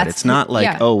individual part. It's not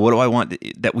like, oh, what do I want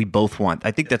that we both want?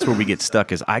 I think that's where we get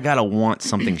stuck is I got to want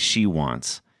something she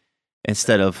wants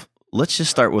instead of let's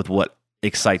just start with what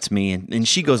excites me. And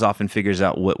she goes off and figures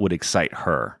out what would excite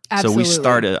her. Absolutely. So we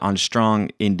start on strong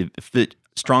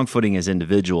footing as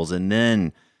individuals and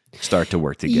then start to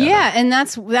work together. Yeah, and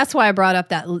that's why I brought up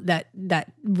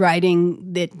that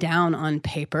writing it down on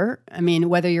paper. I mean,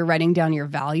 whether you're writing down your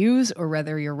values or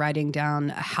whether you're writing down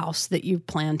a house that you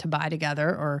plan to buy together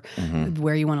or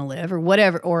where you want to live or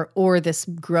whatever, or this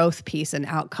growth piece and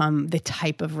outcome, the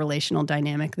type of relational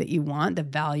dynamic that you want, the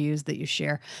values that you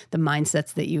share, the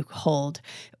mindsets that you hold.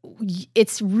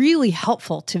 It's really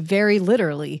helpful to very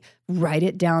literally write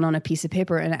it down on a piece of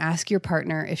paper and ask your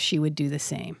partner if she would do the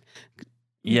same.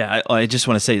 Yeah, I just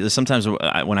want to say that sometimes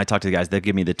when I talk to the guys, they'll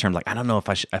give me the term like, I don't know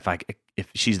if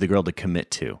she's the girl to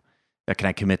commit to. Can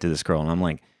I commit to this girl? And I'm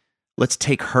like, let's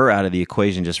take her out of the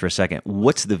equation just for a second.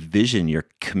 What's the vision you're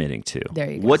committing to? There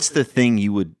you go. What's the thing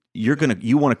you want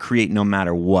to create no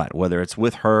matter what, whether it's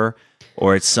with her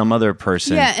or it's some other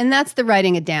person. Yeah, and that's the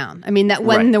writing it down. I mean,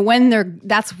 that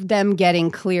that's them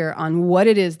getting clear on what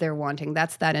it is they're wanting.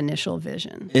 That's that initial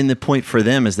vision. And the point for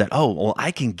them is that, oh, well,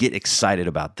 I can get excited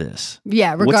about this.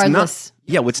 Yeah, regardless.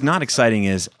 What's not exciting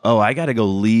is, oh, I got to go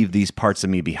leave these parts of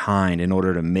me behind in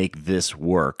order to make this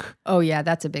work. Oh yeah,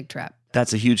 that's a big trap.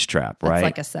 That's a huge trap, right? It's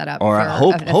like a setup. Or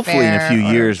hopefully in a few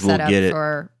years we'll get it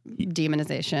for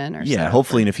demonization. Or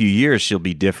hopefully in a few years she'll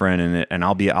be different, and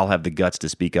I'll have the guts to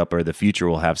speak up, or the future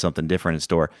will have something different in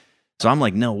store. So I'm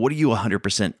like, no, what do you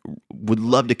 100% would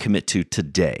love to commit to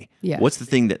today? Yeah. What's the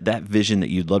thing that vision that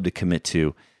you'd love to commit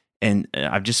to? And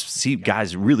I've just seen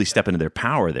guys really step into their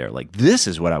power there. Like, this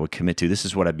is what I would commit to. This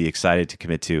is what I'd be excited to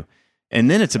commit to. And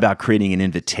then it's about creating an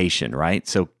invitation, right?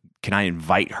 So can I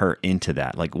invite her into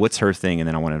that? Like, what's her thing? And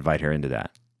then I want to invite her into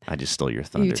that. I just stole your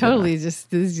thunder. You totally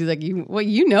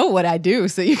you know what I do,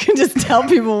 so you can just tell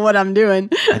people what I'm doing.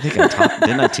 I think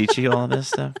didn't I teach you all this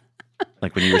stuff?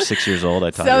 Like when you were 6 years old, I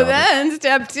taught you all this. So then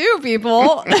step 2,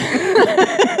 people,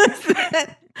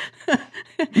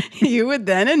 you would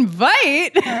then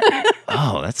invite.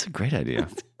 Oh, that's a great idea.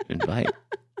 Invite.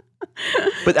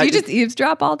 But do you just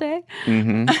eavesdrop all day?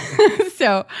 Mm-hmm.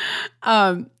 So,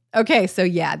 okay, so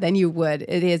yeah, then you would.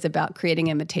 It is about creating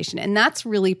invitation. And that's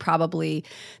really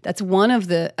that's one of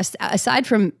the, aside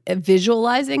from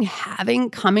visualizing,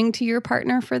 coming to your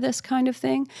partner for this kind of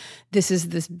thing, this is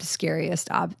the scariest,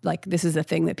 this is a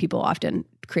thing that people often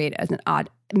create as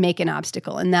make an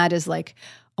obstacle. And that is like,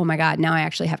 oh my God, now I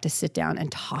actually have to sit down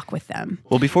and talk with them.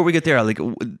 Well, before we get there,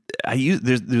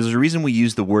 there's a reason we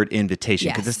use the word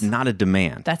invitation, because it's not a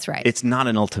demand. That's right. It's not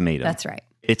an ultimatum. That's right.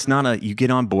 It's not you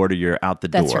get on board or you're out the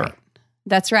door. That's right.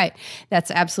 That's right.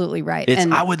 That's absolutely right.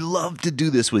 It's, I would love to do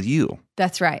this with you.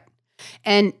 That's right.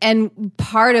 And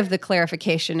part of the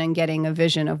clarification and getting a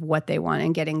vision of what they want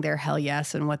and getting their hell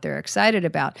yes and what they're excited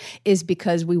about is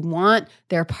because I want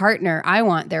their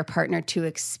partner to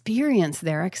experience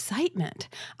their excitement.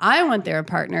 I want their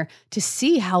partner to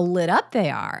see how lit up they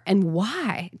are and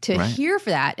why, to hear for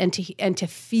that and to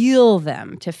feel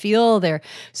them, to feel their,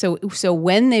 so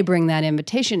when they bring that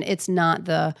invitation, it's not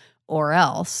the or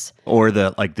else. Or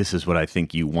the, like, this is what I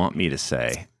think you want me to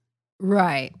say.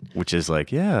 Right. Which is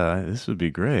like, yeah, this would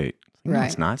be great. No, right.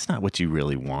 It's not. It's not what you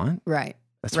really want. Right.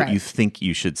 That's what you think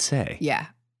you should say. Yeah.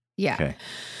 Yeah. Okay.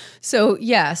 So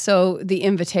the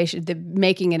invitation,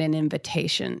 making it an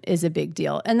invitation is a big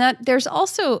deal. And that there's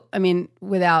also, I mean,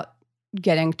 without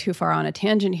getting too far on a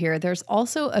tangent here, there's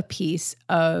also a piece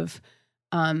of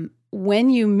when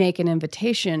you make an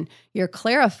invitation, you're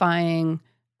clarifying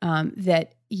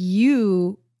that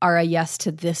you are a yes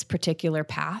to this particular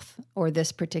path or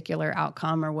this particular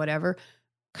outcome or whatever,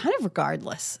 kind of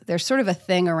regardless. There's sort of a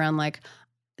thing around like,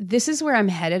 this is where I'm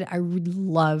headed. I would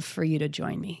love for you to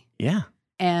join me. Yeah.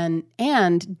 And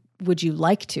would you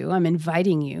like to? I'm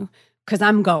inviting you because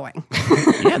I'm going.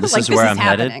 Yeah, this is where I'm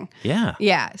happening. headed. Yeah.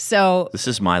 Yeah. So this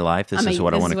is my life. This is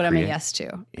what I want to create. I'm a yes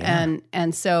to. Yeah.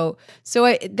 And so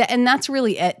that's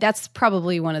really, that's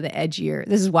probably one of the edgier,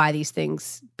 this is why these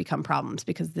things become problems,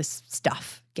 because this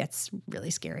stuff gets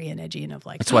really scary and edgy and of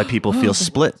like. That's why people feel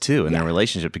split too in their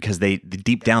relationship, because they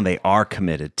deep down they are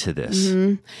committed to this.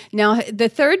 Mm-hmm. Now, the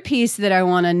third piece that I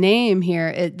want to name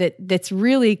here that's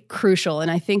really crucial, and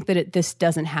I think that this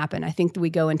doesn't happen. I think that we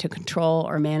go into control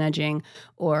or managing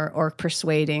or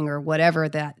persuading or whatever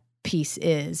that piece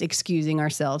is, excusing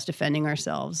ourselves, defending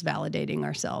ourselves, validating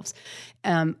ourselves.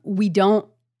 We don't,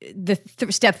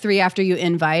 step 3 after you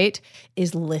invite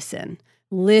is listen.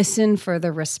 Listen for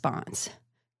the response.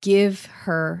 Give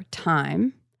her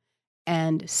time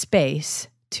and space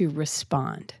to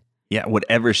respond. Yeah,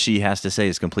 whatever she has to say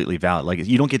is completely valid. Like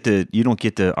you don't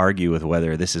get to argue with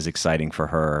whether this is exciting for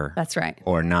her. That's right.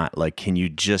 Or not. Like, can you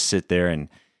just sit there and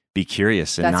be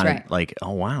curious and That's not right. like,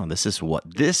 oh wow,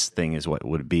 this thing is what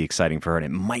would be exciting for her, and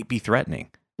it might be threatening.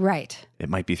 Right. It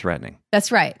might be threatening.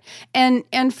 That's right. And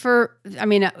for, I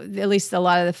mean, at least a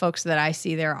lot of the folks that I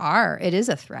see it is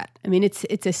a threat. I mean,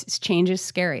 change is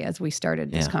scary, as we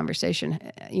started this conversation,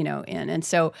 and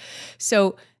so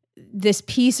this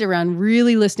piece around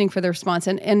really listening for the response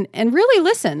and really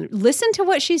listen to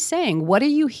what she's saying. What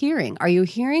are you hearing? Are you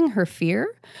hearing her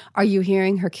fear? Are you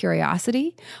hearing her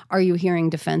curiosity? Are you hearing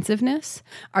defensiveness?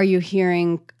 Are you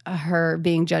hearing her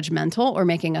being judgmental or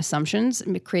making assumptions,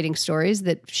 creating stories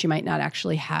that she might not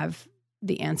actually have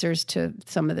the answers to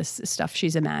some of this stuff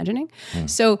she's imagining?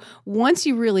 So once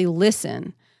you really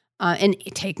listen, and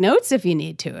take notes if you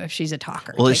need to, if she's a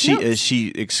talker. Well,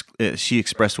 she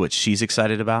expressed what she's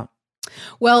excited about?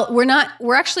 Well,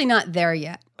 we're actually not there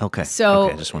yet. Okay.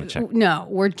 So I just want to check. No,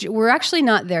 we're actually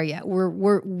not there yet.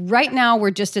 We're right now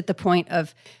we're just at the point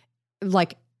of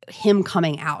like him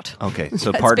coming out. Okay.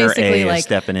 So partner A is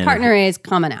stepping in. Partner A is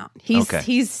coming out. Okay.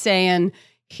 He's saying,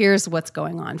 here's what's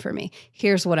going on for me.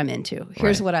 Here's what I'm into.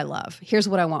 Here's what I love. Here's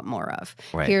what I want more of.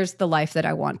 Right. Here's the life that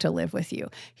I want to live with you.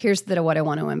 Here's what I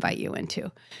want to invite you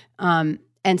into.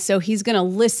 And so he's going to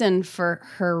listen for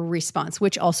her response,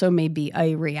 which also may be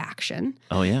a reaction.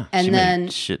 Oh yeah. And she then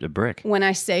may shit a brick. When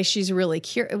I say she's really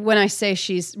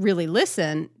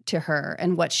listened to her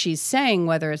and what she's saying,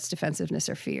 whether it's defensiveness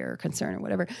or fear or concern or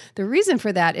whatever, the reason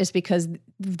for that is because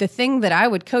the thing that I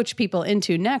would coach people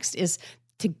into next is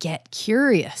to get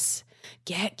curious.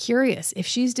 Get curious. If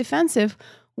she's defensive,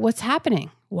 what's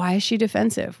happening? Why is she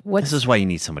defensive? This is why you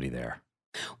need somebody there.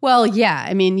 Well, yeah.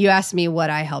 I mean, you asked me what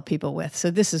I help people with.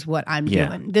 So this is what I'm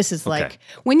doing. This is like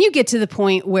when you get to the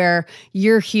point where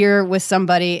you're here with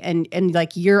somebody and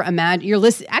like you're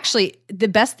listening. Actually, the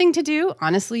best thing to do,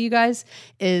 honestly, you guys,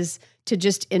 is to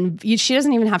just, she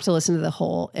doesn't even have to listen to the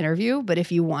whole interview, but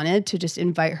if you wanted to just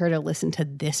invite her to listen to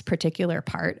this particular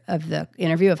part of the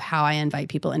interview of how I invite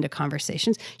people into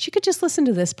conversations, she could just listen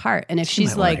to this part. And if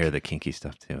she's like, hear the kinky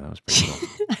stuff too. That was pretty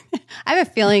cool. I have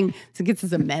a feeling since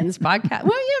it's a men's podcast.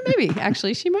 Well, yeah, maybe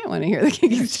actually she might want to hear the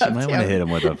kinky stuff. She might want to hit him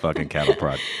with a fucking cattle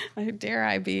prod. Dare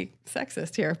I be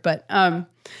sexist here? But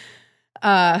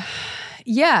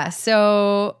yeah.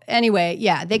 So anyway,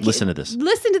 yeah, they listen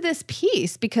to this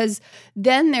piece, because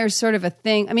then there's sort of a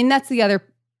thing. I mean,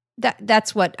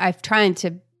 that's what I've tried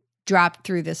to drop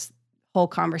through this whole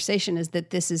conversation, is that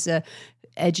this is a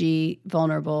edgy,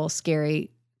 vulnerable,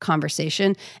 scary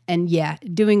conversation, and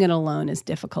doing it alone is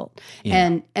difficult.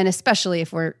 And especially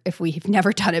if we've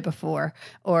never done it before,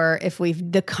 or if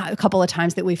a couple of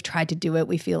times that we've tried to do it,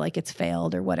 we feel like it's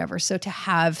failed or whatever. So to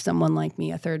have someone like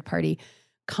me, a third party,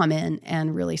 come in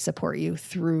and really support you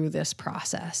through this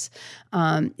process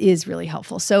is really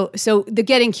helpful. So the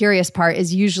getting curious part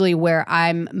is usually where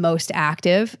I'm most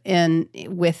active when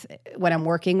I'm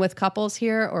working with couples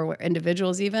here, or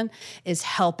individuals even, is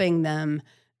helping them,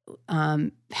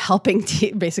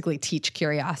 basically teach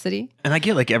curiosity. And I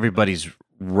get like everybody's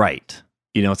right.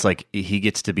 You know, it's like he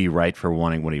gets to be right for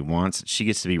wanting what he wants. She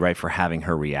gets to be right for having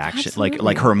her reaction,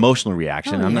 like her emotional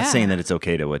reaction. I'm not saying that it's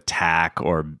okay to attack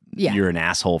or you're an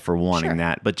asshole for wanting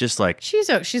that, but just like she's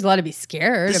allowed to be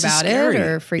scared about it,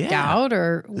 or freaked out,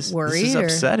 or worried. This is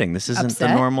upsetting. This isn't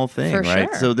the normal thing, right?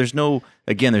 Sure. So there's no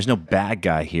bad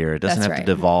guy here. It doesn't have to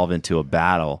devolve into a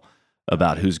battle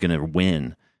about who's going to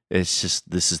win. It's just,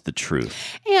 this is the truth.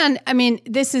 And I mean,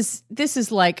 this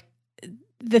is like,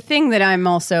 the thing that I'm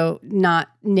also not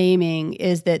naming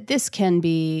is that this can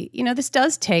be, this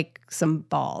does take some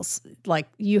balls. Like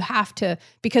you have to,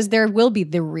 because there will be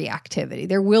the reactivity.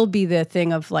 There will be the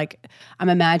thing of like, I'm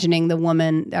imagining the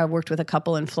woman, I worked with a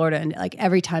couple in Florida, and like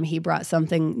every time he brought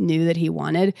something new that he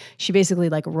wanted, she basically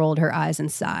like rolled her eyes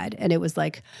and sighed. And it was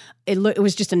like, it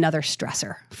was just another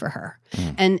stressor for her.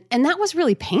 And that was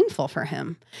really painful for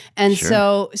him. And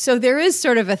so there is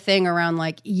sort of a thing around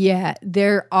like,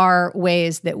 there are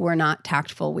ways that we're not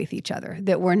tactful with each other,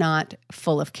 that we're not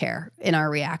full of care in our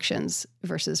reactions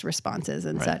versus responses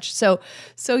and such. So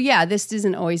this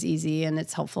isn't always easy, and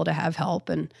it's helpful to have help.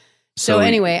 And So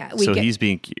anyway, he's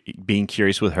being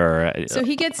curious with her. So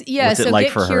he gets what's it like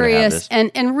get for curious, her to have this?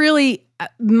 and really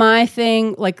my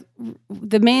thing, like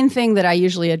the main thing that I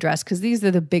usually address, because these are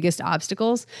the biggest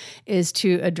obstacles, is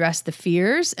to address the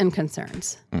fears and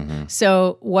concerns. Mm-hmm.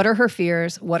 So what are her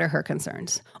fears? What are her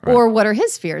concerns? Right. Or what are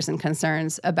his fears and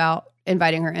concerns about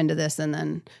inviting her into this, and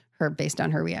then her based on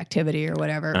her reactivity or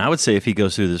whatever. And I would say if he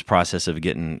goes through this process of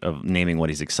naming what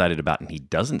he's excited about, and he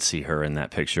doesn't see her in that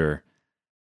picture,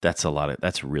 that's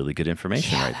really good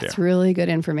information right there. That's really good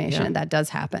information. Yeah. That does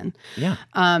happen. Yeah.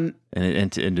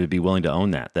 And to be willing to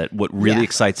own that what really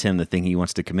excites him, the thing he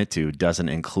wants to commit to, doesn't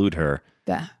include her.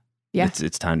 Yeah.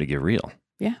 It's time to get real.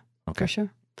 Yeah. Okay. For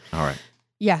sure. All right.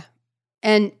 Yeah.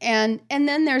 And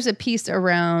then there's a piece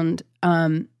around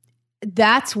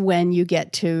that's when you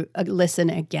get to listen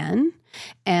again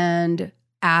and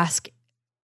ask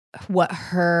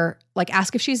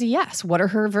ask if she's a yes.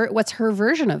 What's her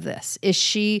version of this?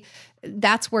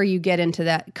 That's where you get into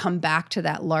that, come back to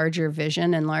that larger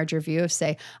vision and larger view of,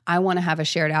 say, I want to have a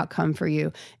shared outcome for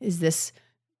you. Is this,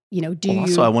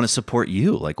 also, I want to support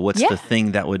you. Like, what's the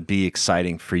thing that would be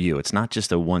exciting for you? It's not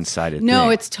just a one-sided thing. No,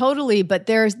 it's totally, but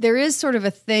there is sort of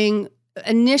a thing.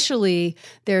 Initially,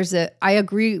 I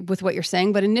agree with what you're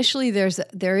saying, but initially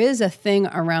there is a thing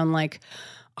around, like,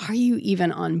 are you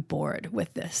even on board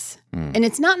with this? And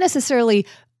it's not necessarily,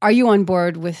 are you on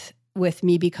board with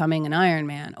me becoming an Iron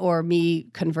Man or me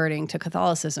converting to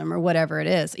Catholicism or whatever it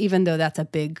is, even though that's a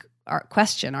big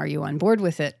question. Are you on board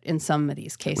with it in some of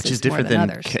these cases? Which is different more than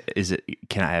than others.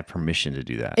 Can I have permission to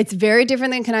do that? It's very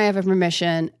different than can I have a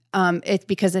permission. It's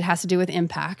because it has to do with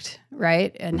impact,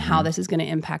 right? And how this is going to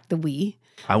impact the we.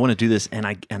 I want to do this,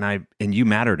 and you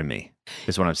matter to me,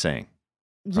 is what I'm saying.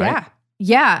 Right? Yeah.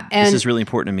 Yeah. And this is really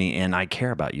important to me, and I care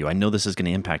about you. I know this is going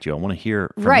to impact you. I want to hear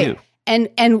from you.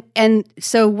 And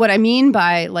so what I mean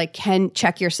by, like, can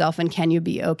check yourself and can you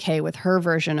be okay with her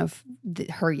version of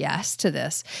her yes to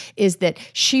this, is that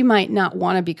she might not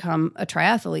want to become a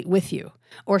triathlete with you,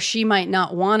 or she might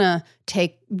not want to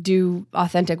do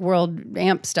authentic world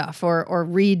amp stuff or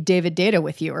read David Data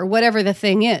with you or whatever the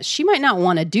thing is. She might not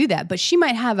want to do that, but she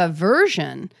might have a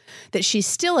version that she's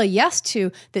still a yes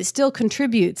to, that still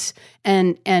contributes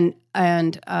and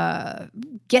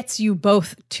gets you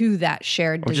both to that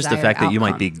shared or desired just the fact that you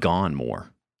might outcome. be gone more,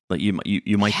 like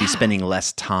you might be spending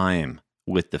less time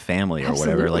with the family or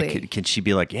whatever. Like, can she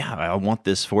be like, yeah, I want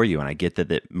this for you, and I get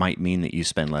that it might mean that you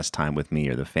spend less time with me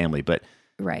or the family, but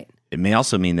right. It may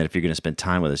also mean that if you're going to spend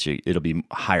time with us, it'll be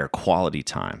higher quality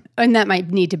time. And that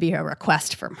might need to be a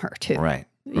request from her too. Right.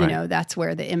 You know, that's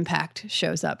where the impact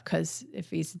shows up, because if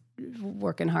he's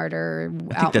working harder,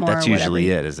 I think that's usually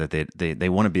it, is that they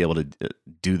want to be able to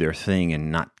do their thing and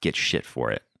not get shit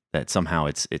for it. That somehow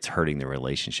it's hurting the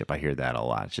relationship. I hear that a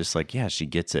lot. It's just like, yeah, she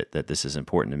gets it, that this is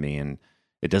important to me, and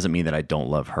it doesn't mean that I don't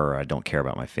love her. I don't care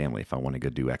about my family if I want to go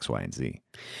do X, Y, and Z.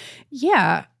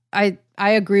 Yeah. I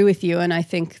agree with you. And I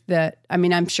think that,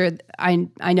 I'm sure I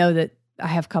know that I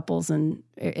have couples and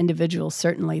individuals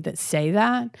certainly that say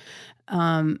that.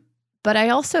 But I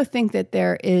also think that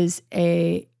there is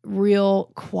a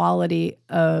real quality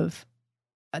of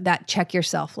that check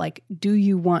yourself. Like, do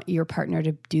you want your partner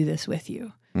to do this with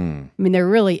you? There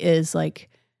really is, like,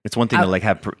 it's one thing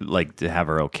to have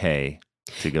her okay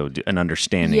to go do an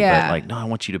understanding, but like, no, I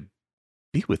want you to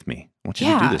be with me. I want you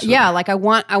to do this with me. Like I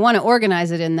want to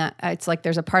organize it in that. It's like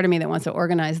there's a part of me that wants to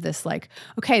organize this, like,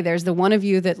 okay, there's the one of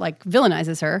you that, like,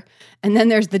 villainizes her, and then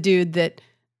there's the dude that,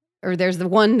 or there's the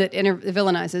one that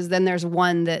villainizes, then there's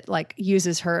one that, like,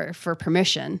 uses her for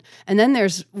permission, and then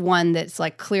there's one that's,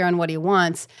 like, clear on what he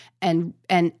wants and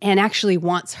actually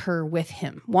wants her with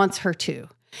him, wants her to.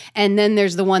 And then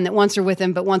there's the one that wants her with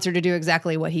him, but wants her to do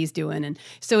exactly what he's doing. And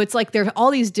so it's like there are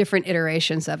all these different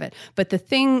iterations of it. But the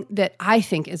thing that I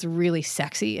think is really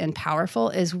sexy and powerful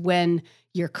is when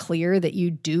you're clear that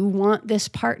you do want this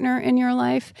partner in your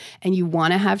life and you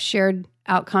want to have shared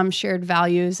outcomes, shared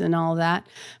values, and all that,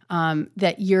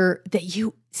 that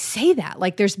you say that.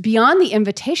 Like, there's beyond the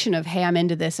invitation of, hey, I'm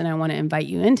into this and I want to invite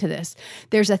you into this.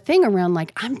 There's a thing around,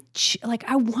 like, I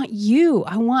want you.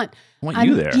 I want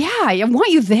you there. Yeah, I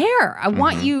want you there. I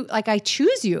want you, like, I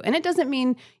choose you. And it doesn't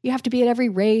mean you have to be at every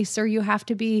race or you have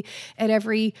to be at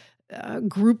every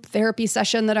group therapy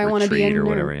session that I want to be in. Or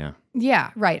whatever, yeah.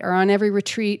 Yeah, right. Or on every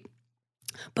retreat.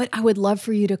 But I would love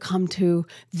for you to come to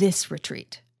this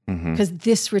retreat, because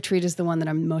this retreat is the one that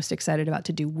I'm most excited about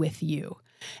to do with you.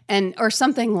 Or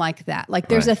something like that. Like,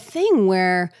 there's a thing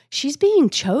where she's being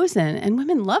chosen, and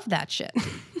women love that shit.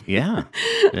 Yeah.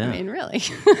 Really.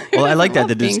 Well, I like that.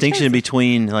 The distinction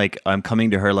between, like, I'm coming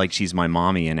to her like she's my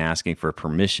mommy and asking for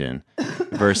permission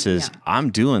versus I'm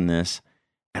doing this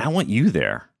and And I want you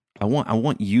there. I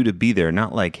want you to be there,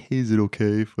 not like, hey, is it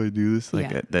okay if I do this?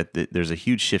 Like that there's a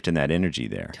huge shift in that energy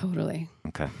there. Totally.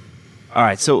 Okay. All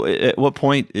right. So at what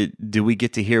point do we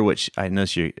get to hear what I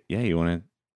notice you want to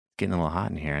getting a little hot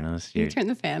in here. I notice you turn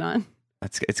the fan on.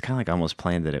 It's kind of like almost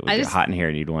planned that it would get hot in here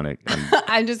and you'd want to.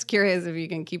 I'm just curious if you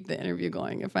can keep the interview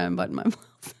going if I unbutton my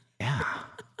mouth. Yeah.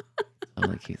 I'll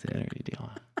like keep the interview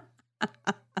deal.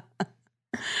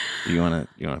 You want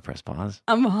to press pause?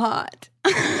 I'm hot.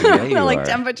 Yeah, you like are.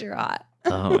 temperature hot.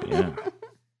 Oh yeah.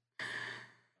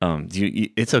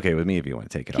 It's okay with me if you want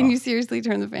to take it off. Can you seriously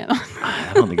turn the fan on?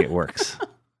 I don't think it works.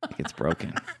 I think it's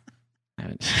broken.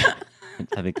 I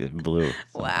think it's blue.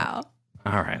 So. Wow.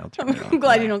 All right, I'll turn it off. I'm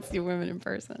glad you don't see women in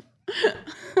person.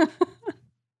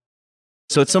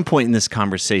 So at some point in this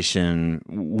conversation,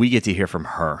 we get to hear from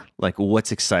her. Like,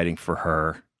 what's exciting for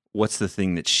her? What's the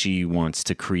thing that she wants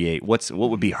to create? What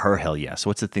would be her hell yes?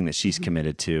 What's the thing that she's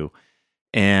committed to?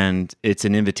 And it's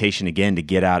an invitation again to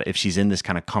get out if she's in this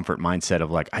kind of comfort mindset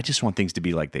of like, I just want things to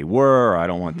be like they were, or I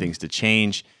don't want things to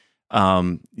change.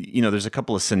 There's a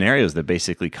couple of scenarios that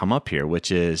basically come up here,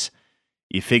 which is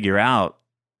you figure out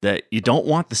that you don't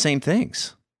want the same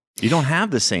things. You don't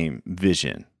have the same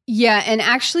vision. Yeah, and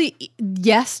actually,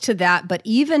 yes to that. But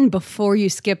even before you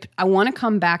skip, I want to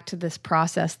come back to this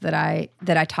process that I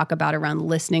talk about around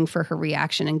listening for her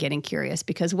reaction and getting curious.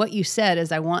 Because what you said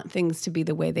is, I want things to be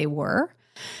the way they were.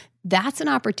 That's an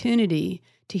opportunity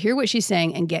to hear what she's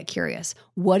saying and get curious.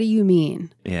 What do you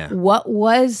mean? Yeah.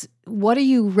 What are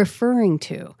you referring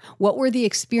to? What were the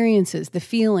experiences, the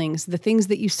feelings, the things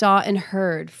that you saw and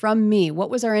heard from me? What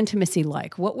was our intimacy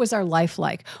like? What was our life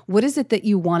like? What is it that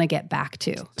you want to get back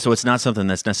to? So it's not something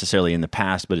that's necessarily in the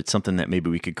past, but it's something that maybe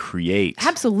we could create.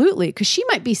 Absolutely. Because she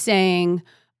might be saying,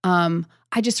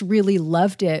 I just really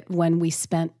loved it when we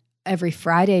spent every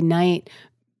Friday night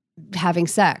having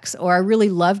sex, or I really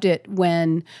loved it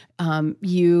when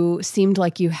you seemed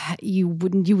like you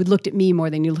would looked at me more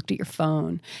than you looked at your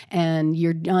phone, and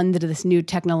you're under this new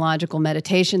technological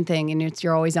meditation thing, and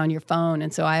you're always on your phone,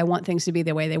 and so I want things to be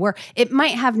the way they were. It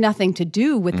might have nothing to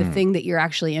do with the thing that you're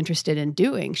actually interested in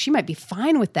doing. She might be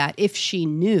fine with that if she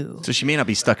knew. So she may not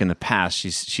be stuck in the past.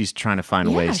 She's trying to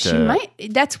find ways to. She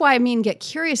might. That's why get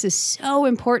curious is so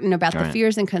important about the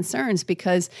fears and concerns,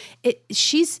 because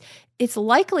it's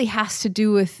likely has to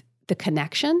do with the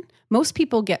connection. Most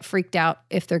people get freaked out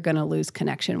if they're going to lose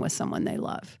connection with someone they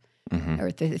love,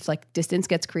 or if like distance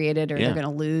gets created, or they're going to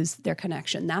lose their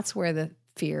connection. That's where the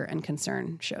fear and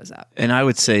concern shows up. And I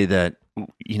would say that,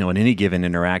 in any given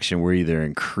interaction, we're either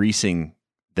increasing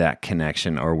that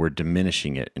connection or we're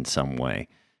diminishing it in some way.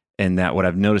 And that what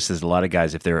I've noticed is a lot of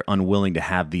guys, if they're unwilling to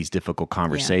have these difficult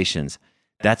conversations,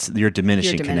 that's you're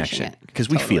diminishing connection, because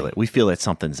we feel it. We feel that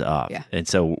something's up. Yeah. And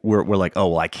so we're like, oh,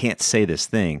 well, I can't say this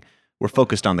thing. We're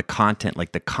focused on the content.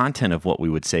 Like the content of what we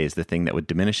would say is the thing that would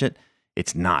diminish it.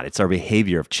 It's not. It's our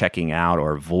behavior of checking out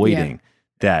or avoiding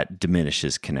that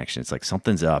diminishes connection. It's like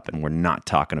something's up and we're not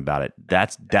talking about it.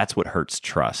 That's what hurts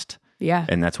trust. Yeah.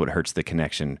 And that's what hurts the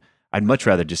connection. I'd much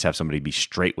rather just have somebody be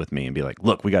straight with me and be like,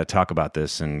 look, we got to talk about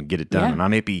this and get it done. Yeah. And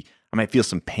I might feel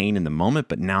some pain in the moment,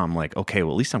 but now I'm like, okay,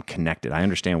 well, at least I'm connected. I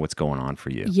understand what's going on for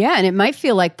you. Yeah, and it might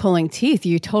feel like pulling teeth.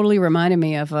 You totally reminded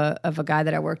me of a guy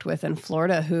that I worked with in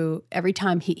Florida who every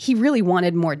time he really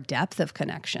wanted more depth of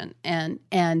connection.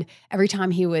 And every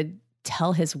time he would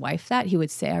tell his wife that, he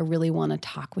would say, I really want to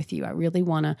talk with you. I really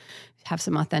want to have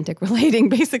some authentic relating,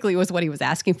 basically was what he was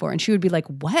asking for. And she would be like,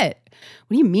 what?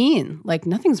 What do you mean? Like,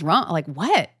 nothing's wrong. Like,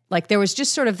 what? Like, there was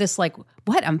just sort of this like,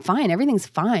 what? I'm fine. Everything's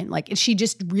fine. Like, she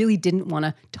just really didn't want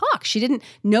to talk. She didn't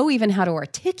know even how to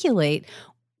articulate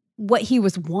what he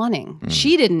was wanting.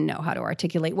 She didn't know how to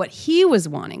articulate what he was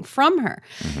wanting from her.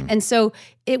 And so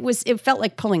it felt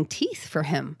like pulling teeth for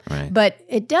him. Right. But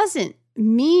it doesn't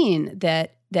mean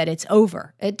that it's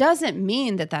over. It doesn't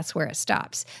mean that that's where it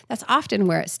stops. That's often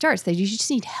where it starts. You just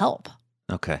need help.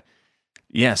 Okay.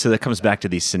 Yeah, so that comes back to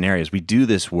these scenarios. We do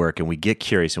this work and we get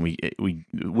curious, and we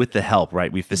with the help, right?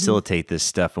 We facilitate this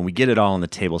stuff and we get it all on the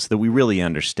table so that we really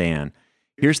understand.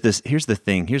 Here's the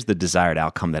thing. Here's the desired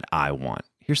outcome that I want.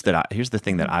 Here's the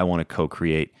thing that I want to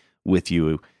co-create with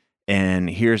you.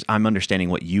 And I'm understanding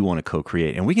what you want to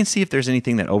co-create. And we can see if there's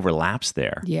anything that overlaps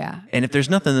there. Yeah. And if there's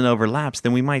nothing that overlaps,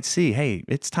 then we might see, hey,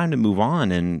 it's time to move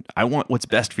on. And I want what's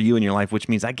best for you in your life, which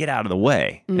means I get out of the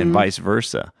way, and vice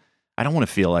versa. I don't want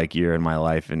to feel like you're in my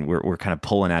life and we're kind of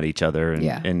pulling at each other,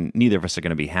 and neither of us are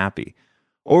going to be happy.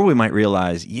 Or we might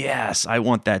realize, yes, I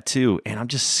want that too, and I'm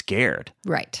just scared.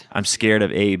 Right. I'm scared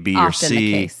of A, B, or C. Often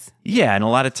the case. Yeah, and a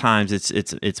lot of times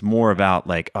it's more about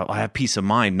like, I have peace of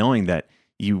mind knowing that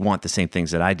you want the same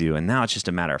things that I do, and now it's just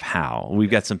a matter of how. We've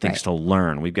got some things to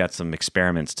learn. We've got some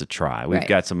experiments to try. We've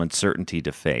got some uncertainty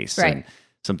to face, and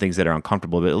some things that are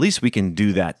uncomfortable. But at least we can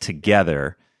do that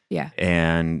together. Yeah.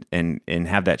 And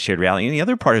have that shared reality. And the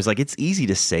other part is like it's easy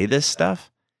to say this stuff.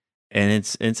 And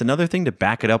it's another thing to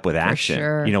back it up with action.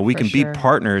 Sure, you know, we can be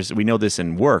partners. We know this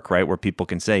in work, right? Where people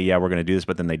can say, yeah, we're going to do this,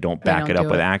 but then they don't back it up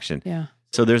with action. Yeah.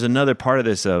 So there's another part of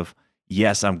this of,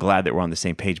 yes, I'm glad that we're on the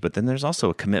same page, but then there's also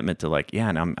a commitment to like, yeah,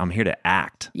 and I'm here to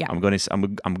act. Yeah. I'm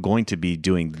going to be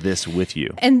doing this with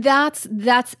you. And that's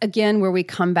again where we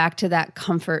come back to that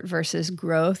comfort versus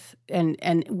growth.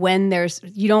 And when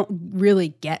you don't really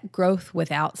get growth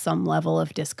without some level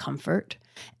of discomfort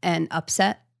and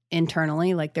upset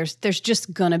internally. Like there's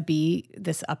just gonna be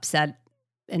this upset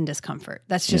and discomfort.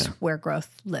 That's just where growth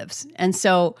lives. And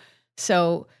so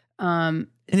and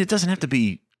it doesn't have to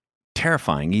be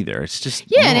terrifying either. It's just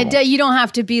and you don't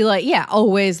have to be like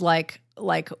always like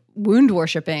wound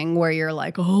worshiping where you're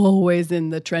like always in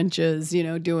the trenches, you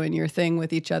know, doing your thing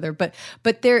with each other. But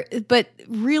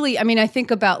really, I mean, I think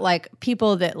about like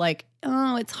people that like,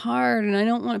 oh, it's hard and I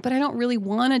don't really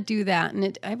want to do that.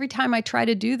 And every time I try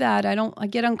to do that, I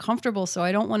get uncomfortable. So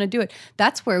I don't want to do it.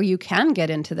 That's where you can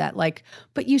get into that. Like,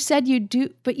 but you said you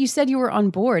were on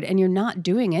board and you're not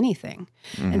doing anything.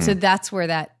 Mm-hmm. And so that's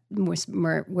where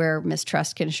where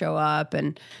mistrust can show up,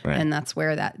 and that's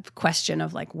where that question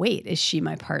of like, wait, is she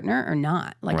my partner or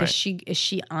not? Like, is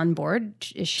she on board?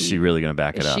 Is she really going to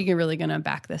back it up? Is she really going to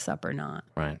back this up or not?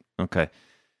 Right. Okay.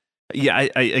 Yeah.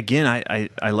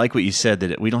 I like what you said,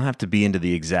 that we don't have to be into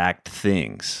the exact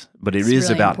things, but it's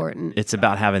really about important. It's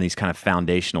about having these kind of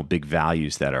foundational big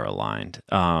values that are aligned.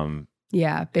 Big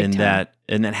time.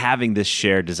 And then having this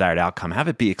shared desired outcome, have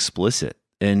it be explicit.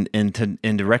 And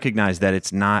to recognize that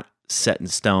it's not set in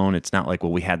stone. It's not like,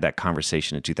 well, we had that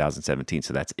conversation in 2017,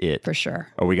 so that's it. For sure.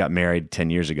 Or we got married 10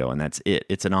 years ago, and that's it.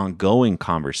 It's an ongoing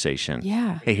conversation.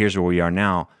 Yeah. Hey, here's where we are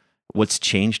now. What's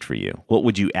changed for you? What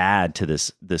would you add to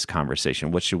this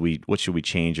conversation? What should we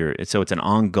change? So it's an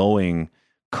ongoing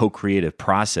co-creative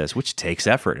process, which takes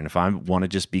effort. And if I want to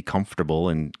just be comfortable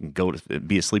and go to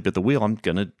be asleep at the wheel, I'm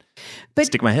going to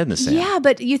stick my head in the sand. Yeah,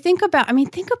 but you think about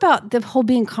the whole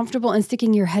being comfortable and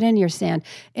sticking your head in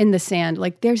the sand.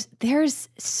 Like there's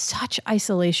such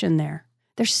isolation there.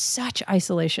 There's such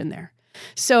isolation there.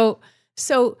 So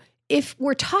if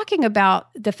we're talking about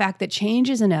the fact that change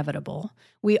is inevitable,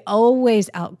 we always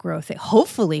outgrow things.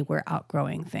 Hopefully we're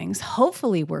outgrowing things.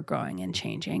 Hopefully we're growing and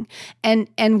changing. And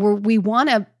we want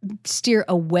to steer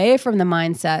away from the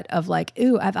mindset of like,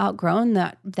 ooh, I've outgrown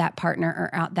that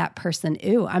partner or that person.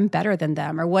 Ooh, I'm better than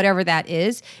them or whatever that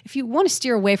is. If you want to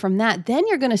steer away from that, then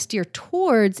you're going to steer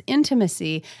towards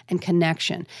intimacy and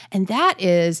connection. And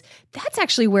that's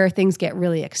actually where things get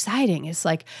really exciting. It's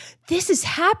like, this is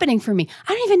happening for me.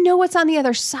 I don't even know what's on the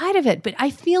other side of it, but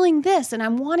I'm feeling this and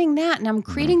I'm wanting that and I'm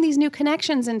creating these new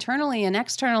connections internally and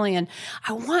externally, and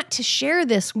I want to share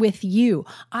this with you.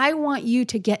 I want you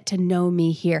to get to know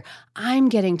me here. I'm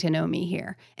getting to know me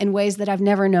here in ways that I've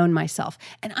never known myself,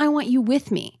 and I want you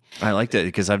with me. I like that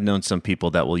because I've known some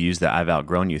people that will use the "I've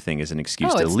outgrown you" thing as an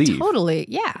excuse to leave. Totally,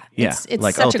 yeah. It's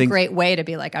like, such a great way to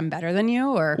be like, I'm better than you.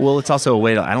 Or it's also a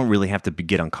way I don't really have to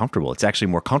get uncomfortable. It's actually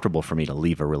more comfortable for me to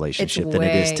leave a relationship than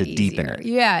it is to deepen it.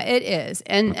 Yeah, it is,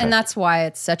 and that's why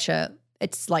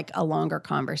it's like a longer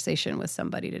conversation with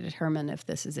somebody to determine if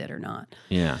this is it or not.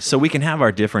 Yeah. So we can have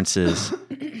our differences,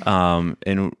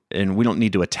 and we don't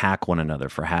need to attack one another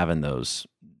for having those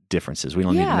differences. We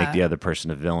don't need to make the other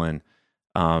person a villain.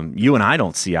 You and I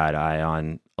don't see eye to eye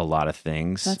on a lot of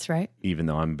things. That's right. Even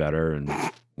though I'm better and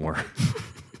more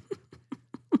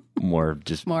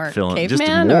just more filling,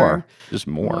 caveman just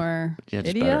more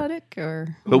idiotic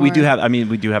or. But we do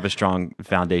have a strong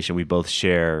foundation. We both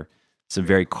share some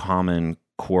very common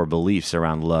core beliefs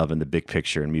around love and the big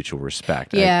picture and mutual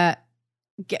respect. Yeah.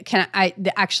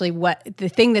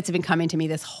 The thing that's been coming to me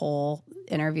this whole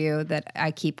interview that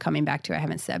I keep coming back to, I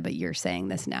haven't said, but you're saying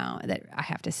this now that I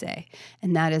have to say,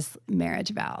 and that is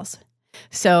marriage vows.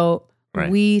 So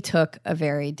we took a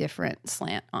very different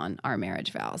slant on our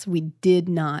marriage vows. We did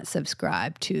not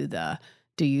subscribe to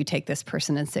do you take this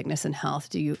person in sickness and health?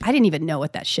 I didn't even know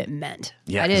what that shit meant.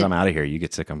 Yeah, because I'm out of here. You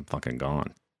get sick, I'm fucking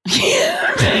gone.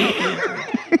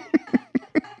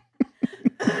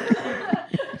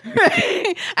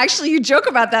 Actually, you joke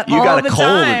about that You all got the a cold.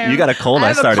 time. You got a cold.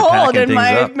 I I started have a cold packing and things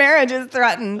my up. marriage is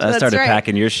threatened. I started That's right.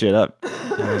 packing your shit up.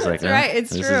 I was like, That's right. It's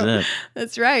this true. Is it.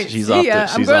 That's right. She's See off ya. to- I'm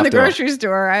she's going to off the to a- grocery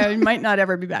store. I might not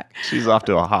ever be back. She's off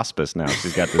to a hospice now.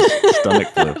 She's got this stomach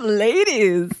flu.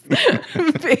 Ladies.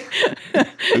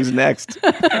 Who's next?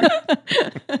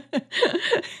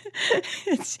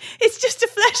 It's just a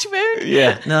flesh wound.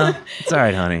 Yeah. No, it's all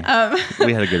right, honey.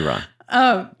 We had a good run.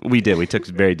 We did. We took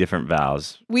very different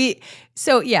vows.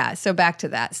 So back to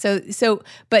that.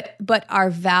 But our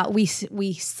vow, we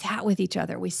sat with each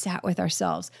other. We sat with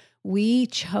ourselves. We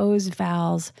chose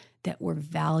vows that were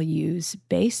values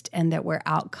based and that were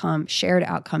shared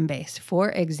outcome based. For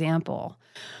example,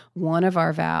 one of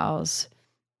our vows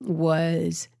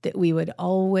was that we would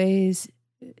always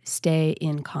stay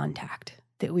in contact,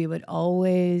 that we would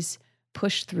always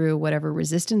push through whatever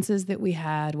resistances that we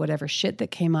had, whatever shit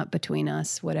that came up between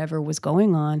us, whatever was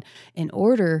going on, in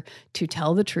order to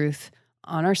tell the truth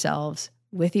on ourselves,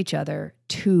 with each other,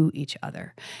 to each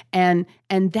other. And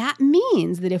that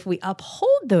means that if we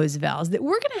uphold those vows, that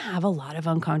we're going to have a lot of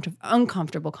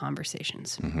uncomfortable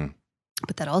conversations. Mm-hmm.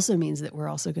 But that also means that we're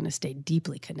also going to stay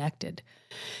deeply connected.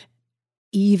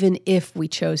 Even if we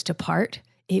chose to part,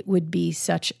 it would be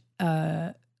such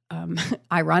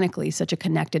ironically, such a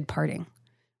connected parting.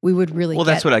 We would really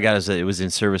that's what I got is that it was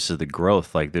in service of the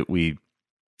growth, like that we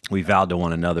vowed to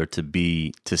one another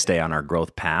to stay on our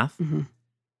growth path, mm-hmm.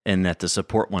 and that to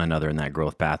support one another in that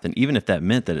growth path. And even if that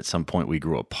meant that at some point we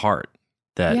grew apart,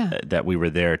 that we were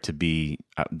there to be,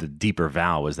 the deeper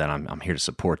vow was that I'm here to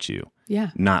support you.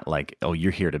 Yeah. Not like, oh,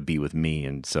 you're here to be with me,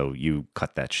 and so you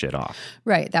cut that shit off.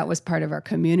 Right. That was part of our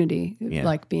community,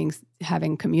 like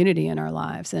having community in our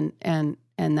lives. And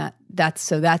that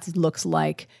looks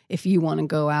like if you want to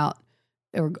go out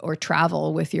or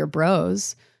travel with your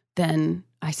bros, then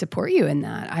I support you in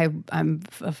that. I'm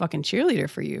a fucking cheerleader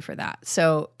for you for that.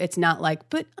 So it's not like,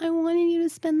 but I wanted you to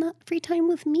spend that free time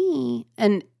with me.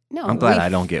 And no, I'm glad I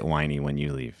don't get whiny when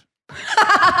you leave.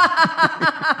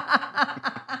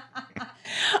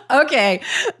 Okay,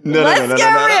 let's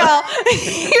get real.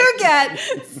 You get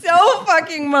so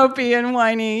fucking mopey and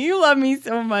whiny. You love me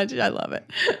so much. I love it.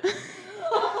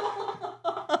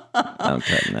 I'm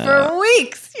cutting that For out.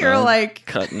 weeks, you're like...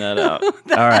 Cutting that out.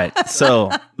 All right, so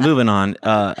moving on.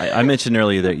 I mentioned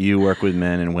earlier that you work with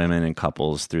men and women and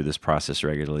couples through this process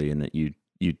regularly, and that you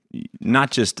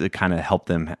not just to kind of help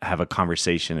them have a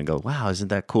conversation and go, wow, isn't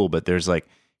that cool? But there's like,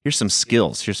 here's some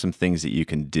skills. Here's some things that you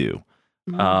can do.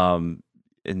 Mm-hmm.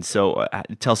 And so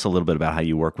tell us a little bit about how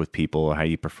you work with people, or how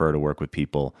you prefer to work with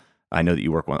people. I know that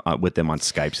you work with them on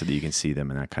Skype so that you can see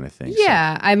them and that kind of thing.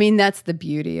 Yeah. So. I mean, that's the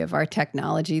beauty of our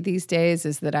technology these days,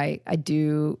 is that I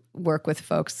do work with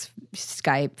folks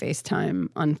Skype, FaceTime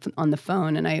on the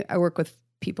phone, and I work with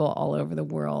people all over the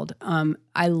world.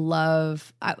 I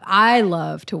love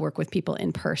to work with people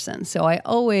in person. So I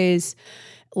always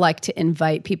like to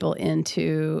invite people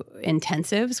into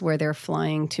intensives where they're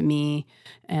flying to me.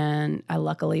 And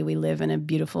luckily we live in a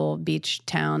beautiful beach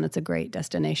town. It's a great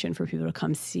destination for people to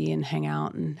come see and hang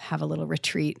out and have a little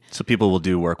retreat. So people will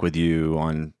do work with you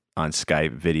on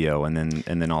Skype video and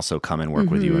then also come and work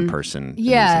with you in person in these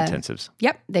intensives.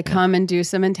 Yep. They come and do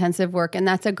some intensive work. And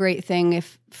that's a great thing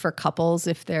for couples,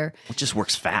 if they're... It just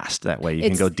works fast that way. You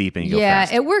can go deep and you go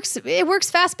fast. Yeah, it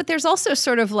works fast, but there's also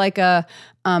sort of like a,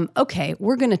 okay,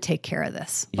 we're going to take care of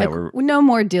this. Yeah, like no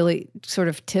more sort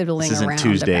of tiddling around. This isn't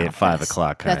Tuesday at 5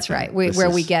 o'clock. That's right.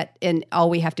 We get, and all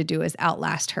we have to do is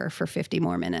outlast her for 50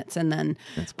 more minutes. And then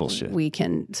that's bullshit. We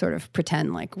can sort of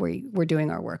pretend like we're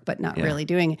doing our work, but not really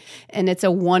doing it. And it's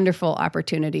a wonderful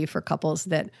opportunity for couples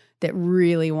that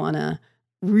really want to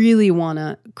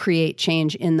create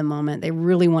change in the moment. They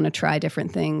really want to try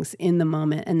different things in the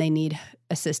moment, and they need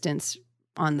assistance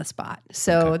on the spot.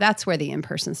 So that's where the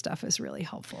in-person stuff is really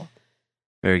helpful.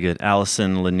 Very good.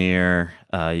 Alyson Lanier,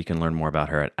 you can learn more about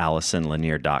her at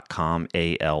AlysonLanier.com,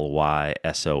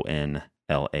 ALYSONLANIER,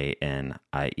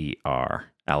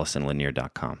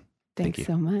 AlysonLanier.com. Thank you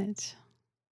so much.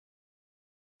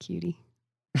 Cutie.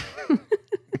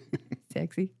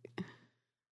 Sexy.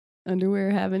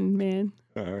 Underwear having man.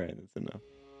 All right, that's enough.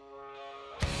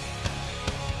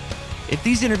 If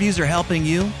these interviews are helping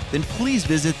you, then please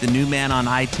visit The New Man on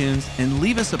iTunes and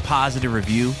leave us a positive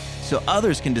review so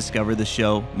others can discover the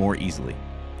show more easily.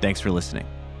 Thanks for listening.